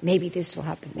happen? Well, maybe this will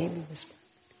happen. Maybe this will.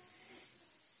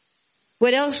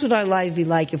 What else would our lives be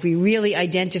like if we really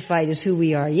identified as who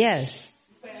we are? Yes.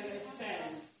 If I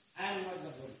understand, I am not the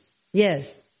body.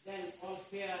 Yes. Then all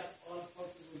fear, all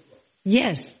forces will go.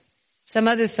 Yes. Some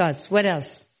other thoughts. What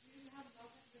else?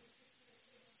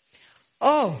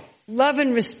 Oh, love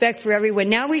and respect for everyone.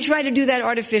 Now we try to do that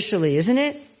artificially, isn't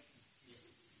it?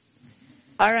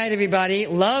 All right, everybody.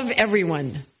 Love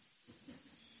everyone.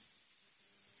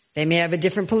 They may have a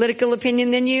different political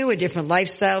opinion than you, a different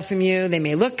lifestyle from you. They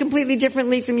may look completely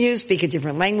differently from you, speak a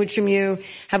different language from you,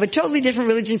 have a totally different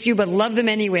religion from you, but love them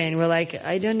anyway. And we're like,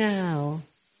 I don't know how.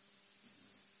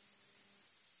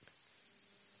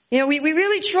 We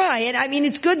really try. And I mean,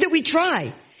 it's good that we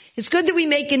try. It's good that we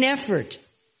make an effort.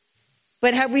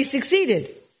 But have we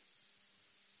succeeded?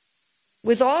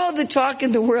 With all the talk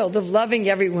in the world of loving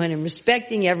everyone and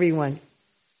respecting everyone,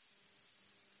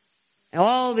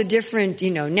 all the different,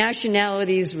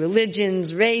 nationalities,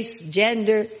 religions, race,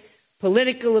 gender,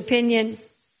 political opinion.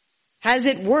 Has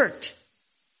it worked?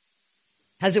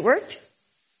 Has it worked?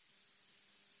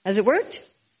 Has it worked?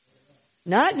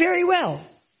 Not very well.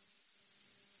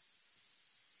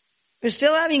 We're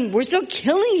still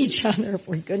killing each other,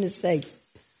 for goodness sakes.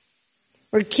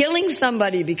 We're killing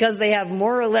somebody because they have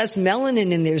more or less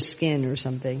melanin in their skin or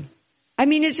something.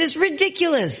 It's just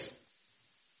ridiculous.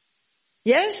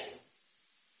 Yes?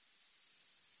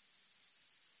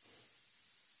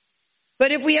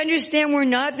 But if we understand we're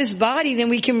not this body, then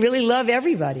we can really love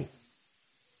everybody.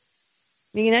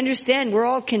 We can understand we're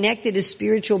all connected as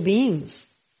spiritual beings.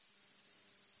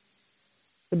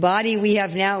 The body we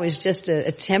have now is just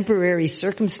a temporary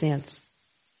circumstance.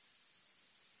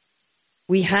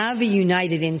 We have a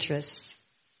united interest.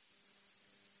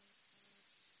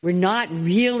 We're not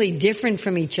really different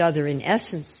from each other in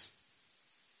essence.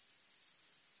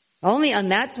 Only on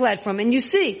that platform. And you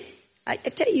see, I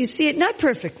tell you, you see it not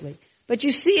perfectly, but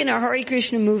you see in our Hare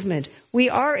Krishna movement, we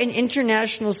are an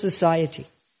international society.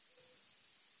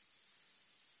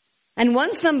 And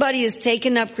once somebody has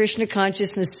taken up Krishna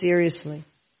consciousness seriously,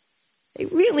 they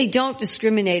really don't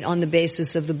discriminate on the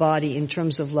basis of the body in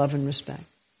terms of love and respect.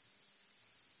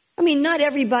 Not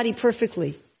everybody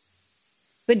perfectly,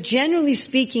 but generally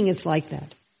speaking, it's like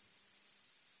that.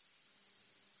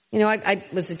 I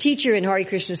was a teacher in Hare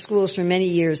Krishna schools for many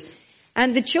years,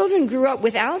 and the children grew up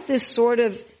without this sort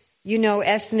of,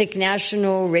 ethnic,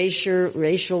 national,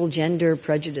 racial, gender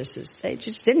prejudices. They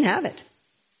just didn't have it.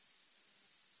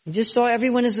 They just saw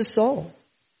everyone as a soul.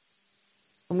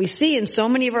 And we see in so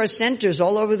many of our centers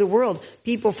all over the world,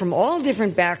 people from all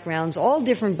different backgrounds, all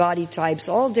different body types,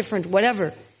 all different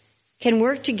whatever, can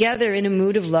work together in a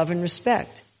mood of love and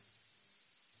respect.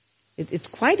 It's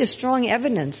quite a strong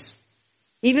evidence.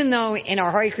 Even though in our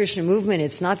Hare Krishna movement,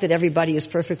 it's not that everybody is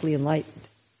perfectly enlightened.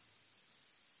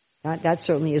 That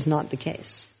certainly is not the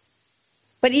case.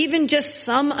 But even just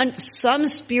some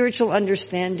spiritual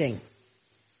understanding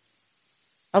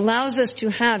allows us to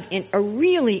have a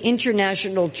really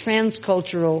international,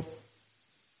 transcultural,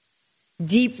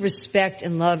 deep respect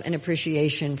and love and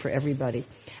appreciation for everybody.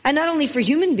 And not only for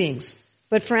human beings,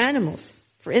 but for animals,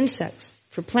 for insects,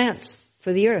 for plants,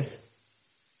 for the earth.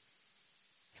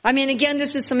 Again,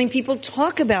 this is something people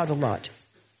talk about a lot.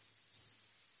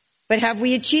 But have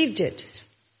we achieved it?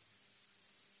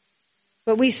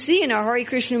 But we see in our Hare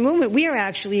Krishna movement, we are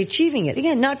actually achieving it.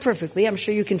 Again, not perfectly. I'm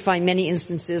sure you can find many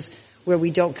instances where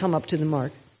we don't come up to the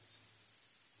mark.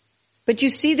 But you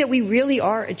see that we really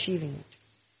are achieving it.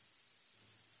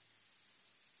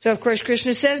 So, of course,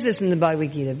 Krishna says this in the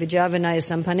Bhagavad Gita. Vijavanaya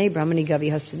sampane brahmani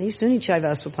gavi hasani suni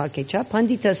chaiva asvapakecha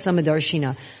pandita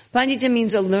samadarshina. Pandita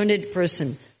means a learned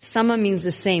person. Sama means the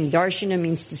same. Darshina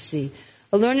means to see.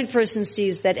 A learned person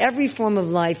sees that every form of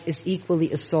life is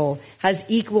equally a soul, has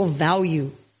equal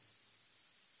value,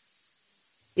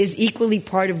 is equally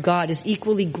part of God, is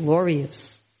equally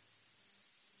glorious.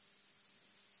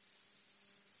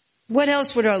 What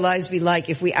else would our lives be like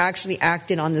if we actually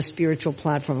acted on the spiritual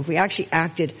platform, if we actually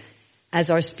acted as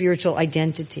our spiritual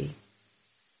identity?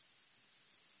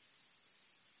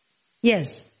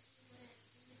 Yes.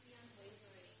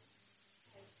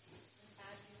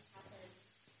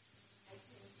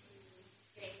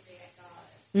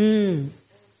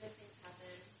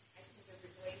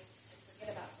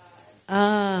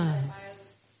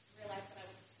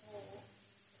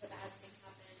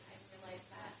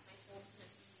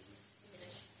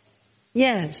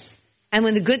 Yes. And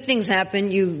when the good things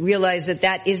happen, you realize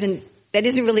that isn't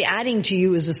really adding to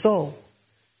you as a soul.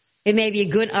 It may be a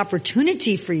good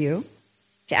opportunity for you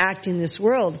to act in this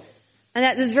world. And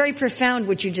that is very profound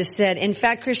what you just said. In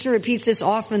fact, Krishna repeats this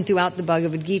often throughout the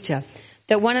Bhagavad Gita,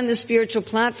 that one on the spiritual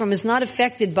platform is not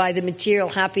affected by the material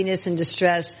happiness and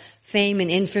distress, fame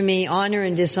and infamy, honor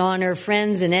and dishonor,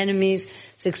 friends and enemies,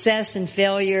 success and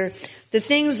failure. The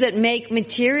things that make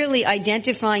materially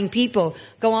identifying people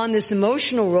go on this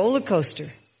emotional roller coaster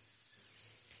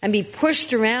and be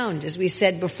pushed around, as we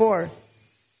said before.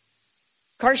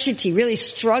 Karshiti, really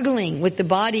struggling with the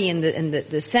body and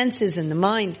the senses and the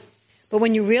mind. But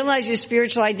when you realize your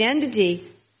spiritual identity,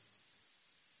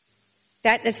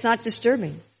 that's not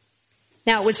disturbing.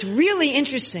 Now, what's really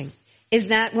interesting is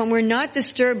that when we're not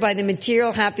disturbed by the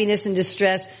material happiness and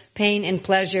distress, pain and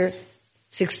pleasure,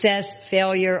 success,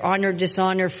 failure, honor,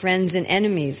 dishonor, friends and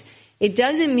enemies, it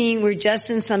doesn't mean we're just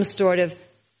in some sort of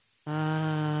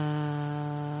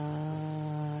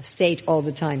state all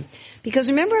the time. Because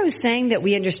remember I was saying that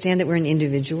we understand that we're an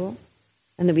individual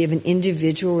and that we have an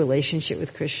individual relationship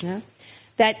with Krishna?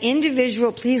 That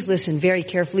individual, please listen very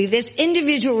carefully, this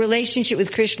individual relationship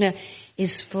with Krishna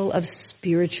is full of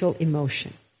spiritual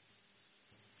emotion.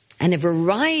 And a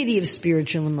variety of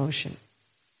spiritual emotion.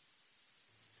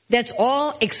 That's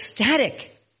all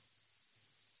ecstatic.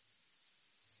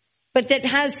 But that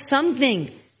has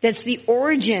something that's the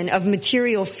origin of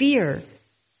material fear,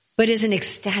 but is an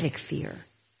ecstatic fear.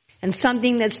 And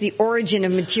something that's the origin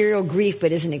of material grief,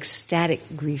 but is an ecstatic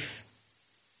grief.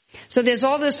 So there's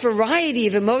all this variety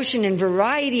of emotion and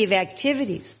variety of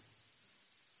activities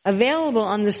available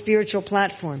on the spiritual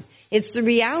platform. It's the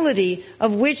reality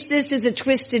of which this is a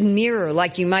twisted mirror,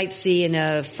 like you might see in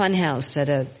a funhouse at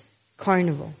a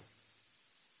carnival.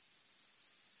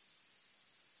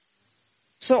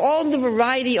 So all the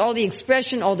variety, all the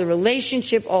expression, all the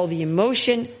relationship, all the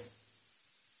emotion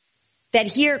that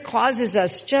here causes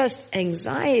us just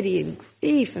anxiety and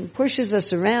grief and pushes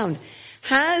us around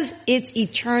has its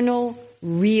eternal,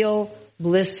 real,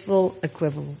 blissful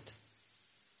equivalent.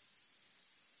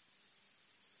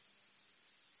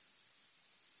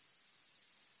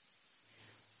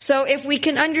 So if we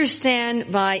can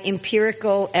understand by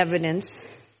empirical evidence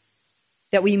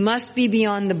that we must be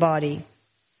beyond the body,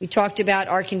 we talked about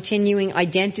our continuing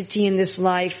identity in this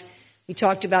life. We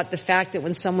talked about the fact that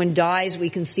when someone dies, we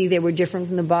can see they were different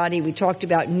from the body. We talked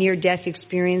about near-death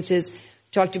experiences. We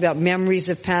talked about memories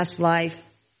of past life.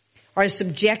 Our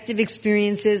subjective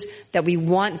experiences, that we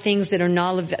want things that are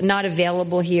not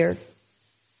available here.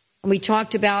 And we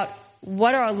talked about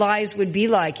what our lives would be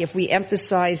like if we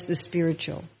emphasize the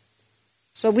spiritual.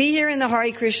 So we here in the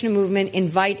Hare Krishna movement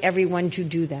invite everyone to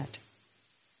do that.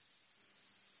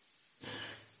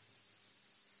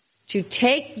 To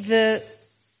take the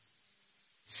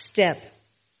step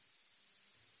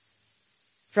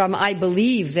from I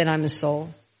believe that I'm a soul.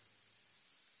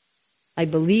 I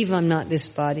believe I'm not this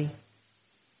body.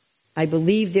 I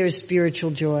believe there is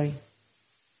spiritual joy,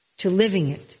 to living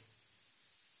it.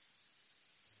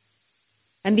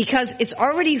 And because it's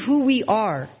already who we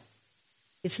are,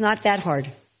 it's not that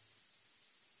hard.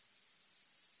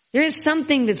 There is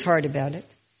something that's hard about it.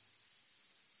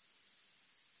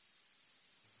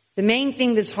 The main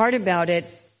thing that's hard about it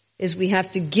is we have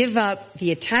to give up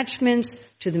the attachments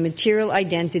to the material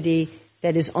identity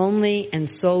that is only and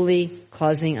solely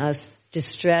causing us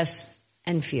distress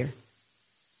and fear.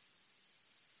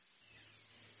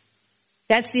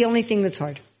 That's the only thing that's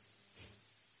hard.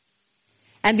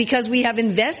 And because we have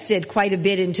invested quite a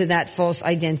bit into that false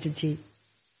identity.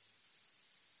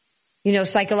 You know,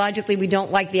 psychologically we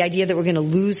don't like the idea that we're going to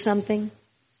lose something.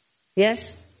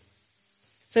 Yes?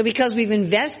 So because we've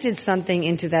invested something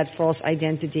into that false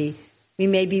identity, we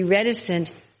may be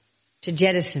reticent to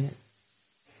jettison it.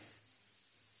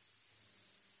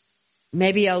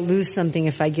 Maybe I'll lose something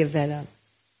if I give that up.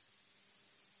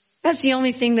 That's the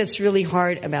only thing that's really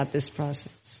hard about this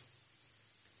process.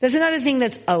 There's another thing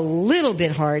that's a little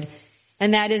bit hard,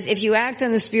 and that is if you act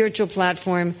on the spiritual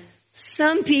platform,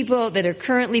 some people that are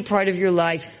currently part of your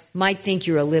life might think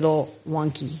you're a little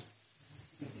wonky.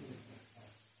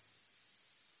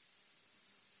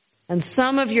 And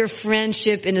some of your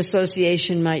friendship and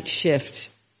association might shift.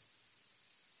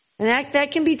 And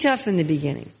that can be tough in the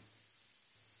beginning.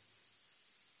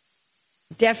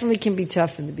 Definitely can be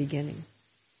tough in the beginning.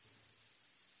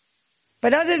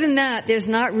 But other than that, there's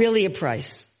not really a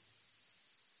price.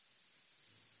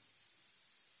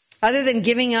 Other than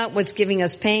giving up what's giving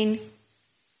us pain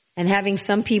and having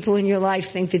some people in your life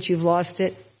think that you've lost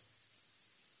it.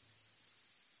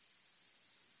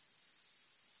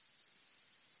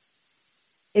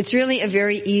 It's really a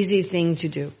very easy thing to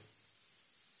do.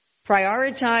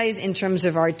 Prioritize in terms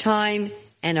of our time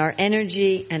and our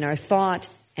energy and our thought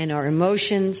and our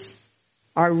emotions,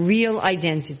 our real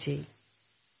identity.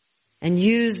 And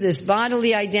use this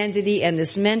bodily identity and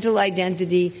this mental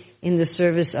identity in the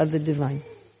service of the divine.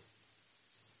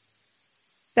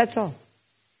 That's all.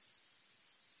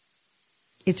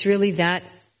 It's really that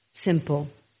simple.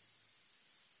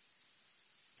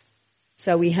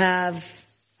 So we have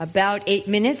about 8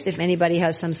 minutes if anybody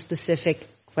has some specific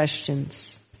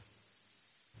questions.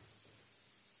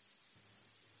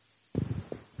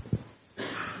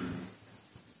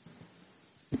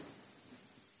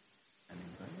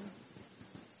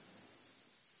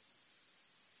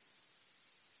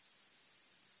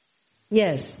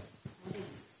 Yes.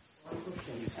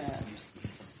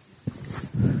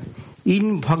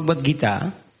 In Bhagavad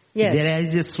Gita, Yes. there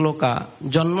is a sloka,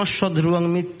 Janmasya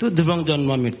dhruvang mittu dhruvang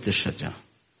janma mittusya.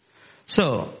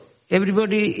 So,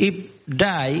 everybody, if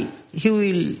die, he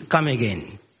will come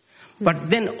again. But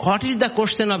then, what is the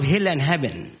question of hell and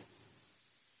heaven?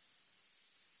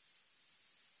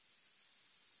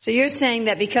 So you're saying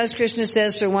that because Krishna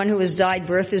says for one who has died,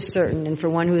 birth is certain, and for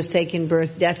one who has taken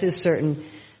birth, death is certain,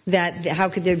 that how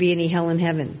could there be any hell in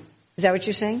heaven? Is that what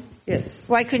you're saying? Yes.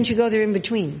 Why couldn't you go there in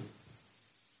between?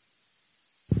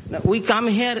 Now, we come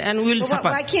here and we'll suffer.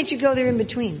 Why can't you go there in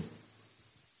between?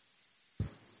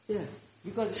 Yeah.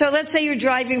 Because So let's say you're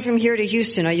driving from here to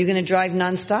Houston. Are you going to drive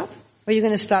nonstop? Or are you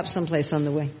going to stop someplace on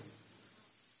the way?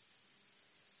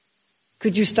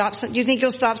 Could you stop? Do you think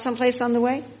you'll stop someplace on the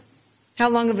way? How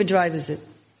long of a drive is it?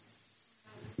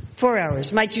 4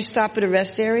 hours. Might you stop at a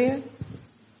rest area?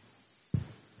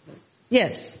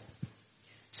 Yes.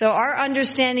 So our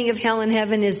understanding of hell and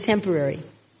heaven is temporary.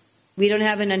 We don't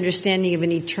have an understanding of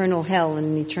an eternal hell and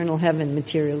an eternal heaven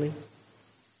materially.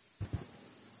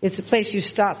 It's a place you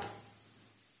stop.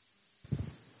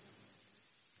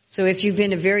 So if you've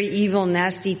been a very evil,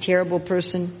 nasty, terrible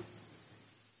person,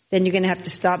 then you're going to have to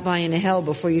stop by in a hell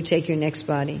before you take your next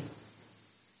body.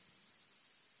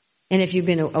 And if you've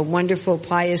been a wonderful,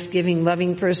 pious, giving,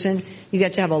 loving person, you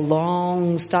get to have a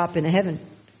long stop in a heaven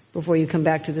before you come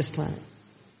back to this planet.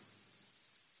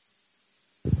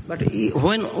 But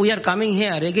when we are coming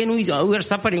here, again we are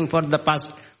suffering for the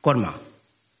past karma.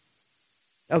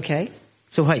 Okay.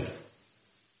 So why?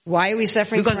 Why are we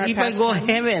suffering Because from our if I past go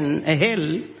karma?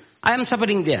 hell, I am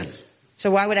suffering there.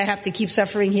 So why would I have to keep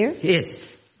suffering here? Yes.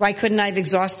 Why couldn't I have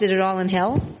exhausted it all in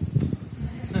hell?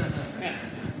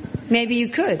 Maybe you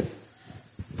could.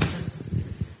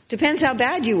 Depends how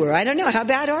bad you were. I don't know. How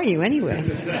bad are you anyway?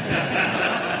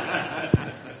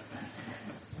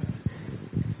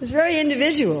 It's very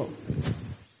individual.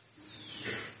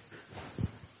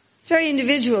 It's very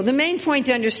individual. The main point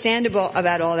to understand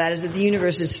about all that is that the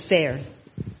universe is fair.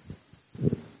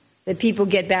 That people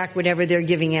get back whatever they're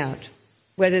giving out.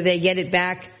 Whether they get it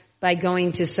back by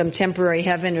going to some temporary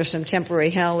heaven or some temporary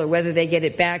hell, or whether they get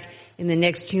it back in the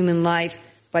next human life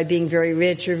by being very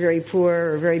rich or very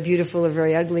poor or very beautiful or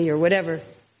very ugly or whatever.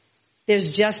 There's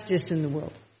justice in the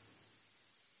world.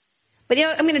 But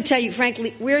I'm going to tell you,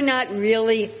 frankly, we're not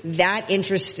really that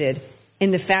interested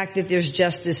in the fact that there's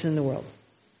justice in the world.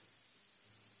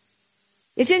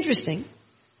 It's interesting.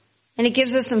 And it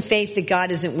gives us some faith that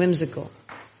God isn't whimsical.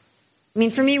 I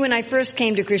mean, for me, when I first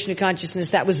came to Krishna consciousness,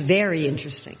 that was very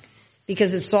interesting.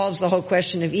 Because it solves the whole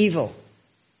question of evil.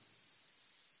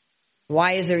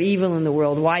 Why is there evil in the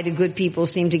world? Why do good people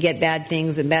seem to get bad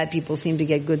things and bad people seem to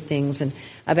get good things? And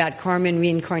about karma and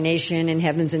reincarnation and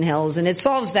heavens and hells. And it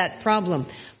solves that problem.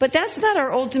 But that's not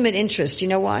our ultimate interest. You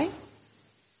know why?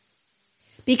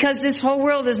 Because this whole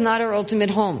world is not our ultimate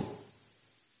home.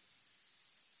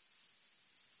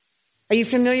 Are you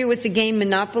familiar with the game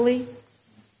Monopoly?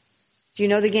 Do you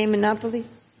know the game Monopoly?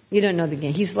 You don't know the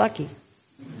game. He's lucky.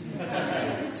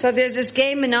 So there's this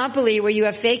game Monopoly where you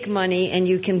have fake money and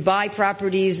you can buy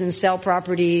properties and sell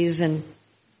properties but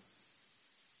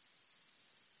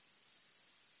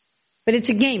it's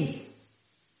a game.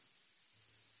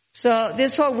 So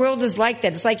this whole world is like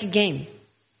that. It's like a game.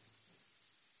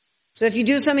 So if you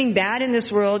do something bad in this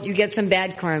world, you get some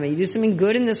bad karma. You do something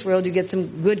good in this world, you get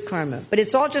some good karma. But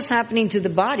it's all just happening to the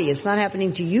body. It's not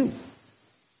happening to you.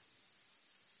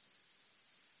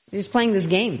 You're just playing this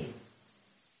game.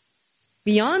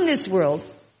 Beyond this world,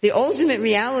 the ultimate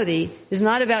reality is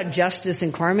not about justice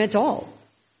and karma at all.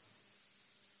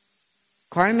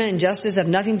 Karma and justice have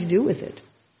nothing to do with it.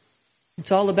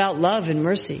 It's all about love and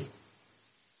mercy.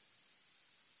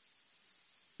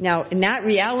 Now, in that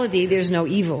reality, there's no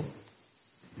evil.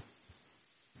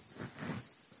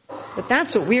 But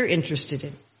that's what we're interested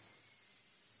in.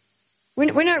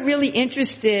 We're not really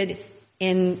interested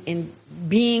in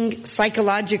being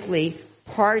psychologically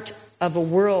part of a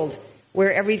world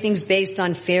where everything's based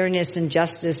on fairness and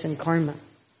justice and karma.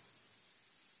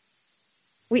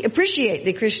 We appreciate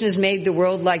that Krishna's made the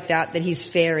world like that he's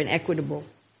fair and equitable,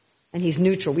 and he's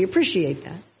neutral. We appreciate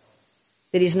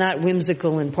that he's not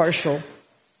whimsical and partial.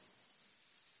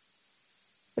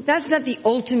 But that's not the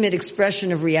ultimate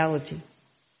expression of reality.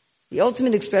 The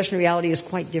ultimate expression of reality is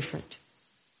quite different.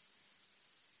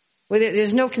 Where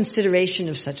there's no consideration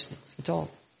of such things at all.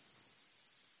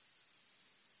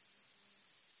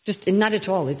 Just not at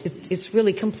all. It's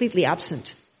really completely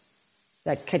absent.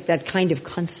 That kind of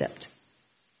concept.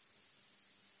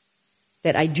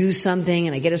 That I do something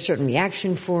and I get a certain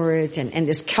reaction for it, and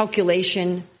this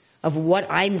calculation of what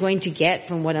I'm going to get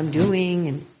from what I'm doing.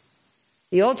 And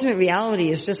the ultimate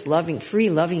reality is just free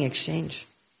loving exchange.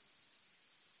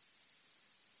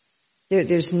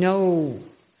 There's no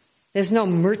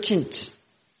merchant.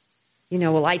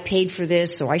 Well, I paid for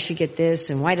this, so I should get this,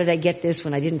 and why did I get this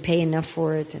when I didn't pay enough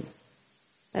for it? And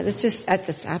that's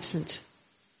absent.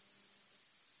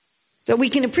 So we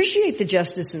can appreciate the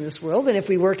justice in this world, and if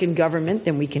we work in government,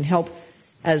 then we can help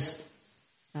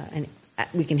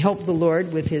we can help the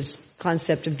Lord with His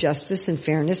concept of justice and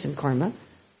fairness and karma.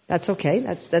 That's okay.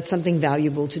 That's something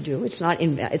valuable to do. It's not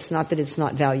that it's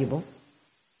not valuable.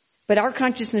 But our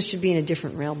consciousness should be in a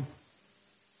different realm.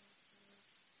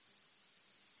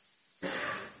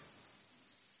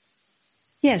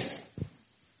 Yes.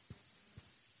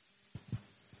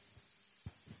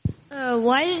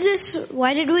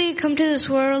 Why did we come to this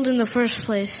world in the first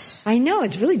place? I know,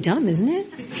 it's really dumb, isn't it?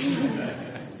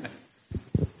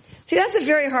 See, that's a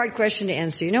very hard question to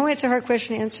answer. You know why it's a hard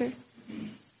question to answer?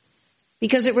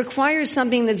 Because it requires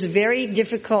something that's very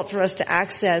difficult for us to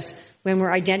access when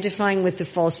we're identifying with the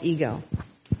false ego.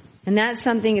 And that's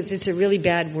something, it's a really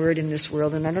bad word in this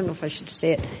world, and I don't know if I should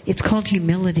say it. It's called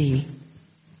humility.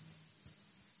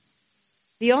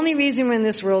 The only reason we're in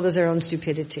this world is our own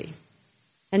stupidity.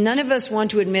 And none of us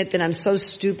want to admit that I'm so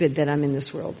stupid that I'm in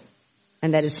this world,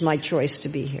 and that it's my choice to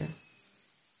be here.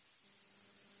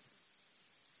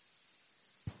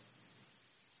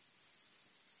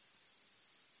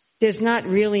 There's not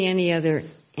really any other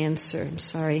answer. I'm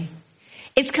sorry.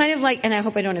 It's kind of like, and I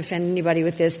hope I don't offend anybody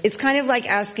with this, it's kind of like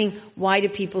asking, why do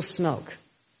people smoke?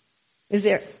 Is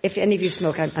there, if any of you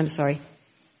smoke, I'm sorry.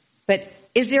 But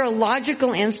is there a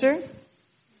logical answer?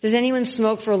 Does anyone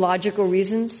smoke for logical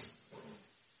reasons?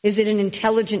 Is it an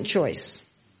intelligent choice?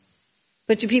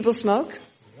 But do people smoke?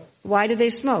 Why do they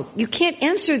smoke? You can't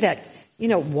answer that.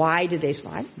 Why do they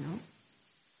smoke? I don't know.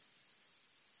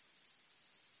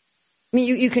 I mean,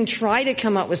 you can try to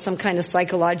come up with some kind of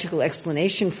psychological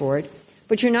explanation for it,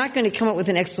 but you're not going to come up with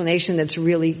an explanation that's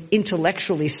really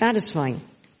intellectually satisfying,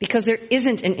 because there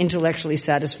isn't an intellectually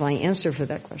satisfying answer for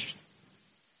that question.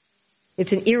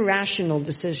 It's an irrational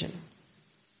decision.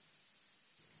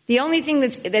 The only thing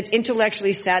that's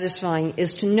intellectually satisfying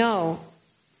is to know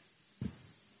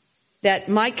that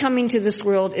my coming to this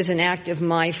world is an act of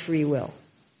my free will.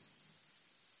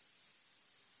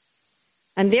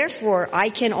 And therefore, I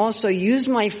can also use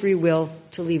my free will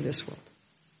to leave this world.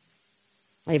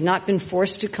 I have not been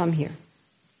forced to come here.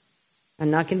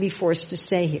 I'm not going to be forced to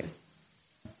stay here.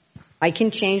 I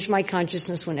can change my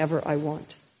consciousness whenever I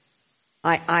want.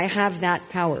 I have that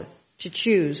power to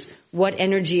choose what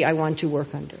energy I want to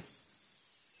work under.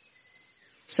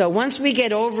 So once we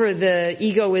get over the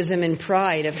egoism and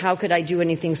pride of how could I do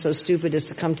anything so stupid as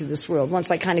to come to this world,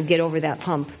 once I kind of get over that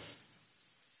hump,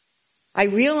 I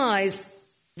realize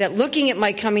that looking at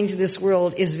my coming to this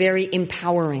world is very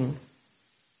empowering.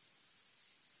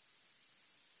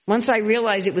 Once I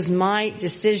realize it was my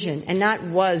decision, and not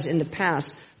was in the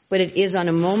past, but it is on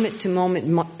a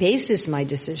moment-to-moment basis my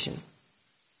decision.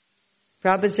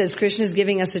 Prabhupada says Krishna is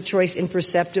giving us a choice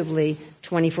imperceptibly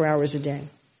 24 hours a day.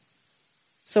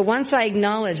 So once I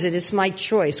acknowledge that it's my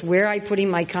choice, where I'm putting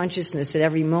my consciousness at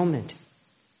every moment,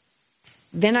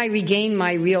 then I regain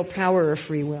my real power of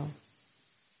free will.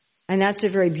 And that's a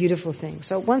very beautiful thing.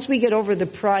 So once we get over the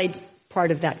pride part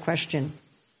of that question,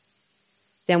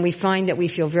 then we find that we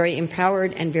feel very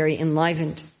empowered and very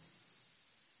enlivened.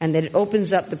 And that it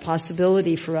opens up the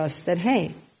possibility for us that,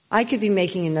 hey, I could be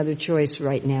making another choice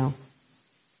right now.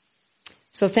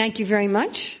 So thank you very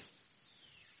much.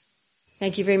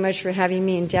 Thank you very much for having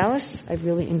me in Dallas. I've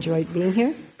really enjoyed being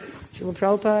here. Srila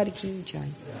Prabhupada Ki Jai.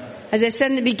 As I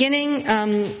said in the beginning,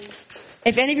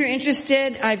 if any of you are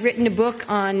interested, I've written a book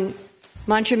on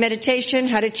mantra meditation,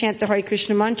 how to chant the Hare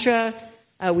Krishna mantra.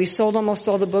 We sold almost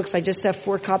all the books. I just have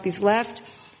 4 copies left.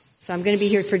 So I'm going to be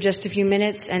here for just a few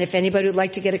minutes. And if anybody would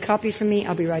like to get a copy from me,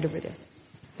 I'll be right over there.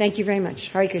 Thank you very much.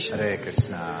 Hare Krishna. Hare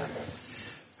Krishna.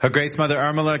 Her Grace Mother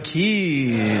Urmila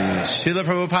Ki, Srila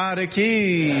Prabhupada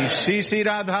Ki, Shri Shri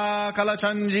Radha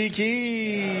Kalachandji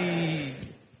Ki.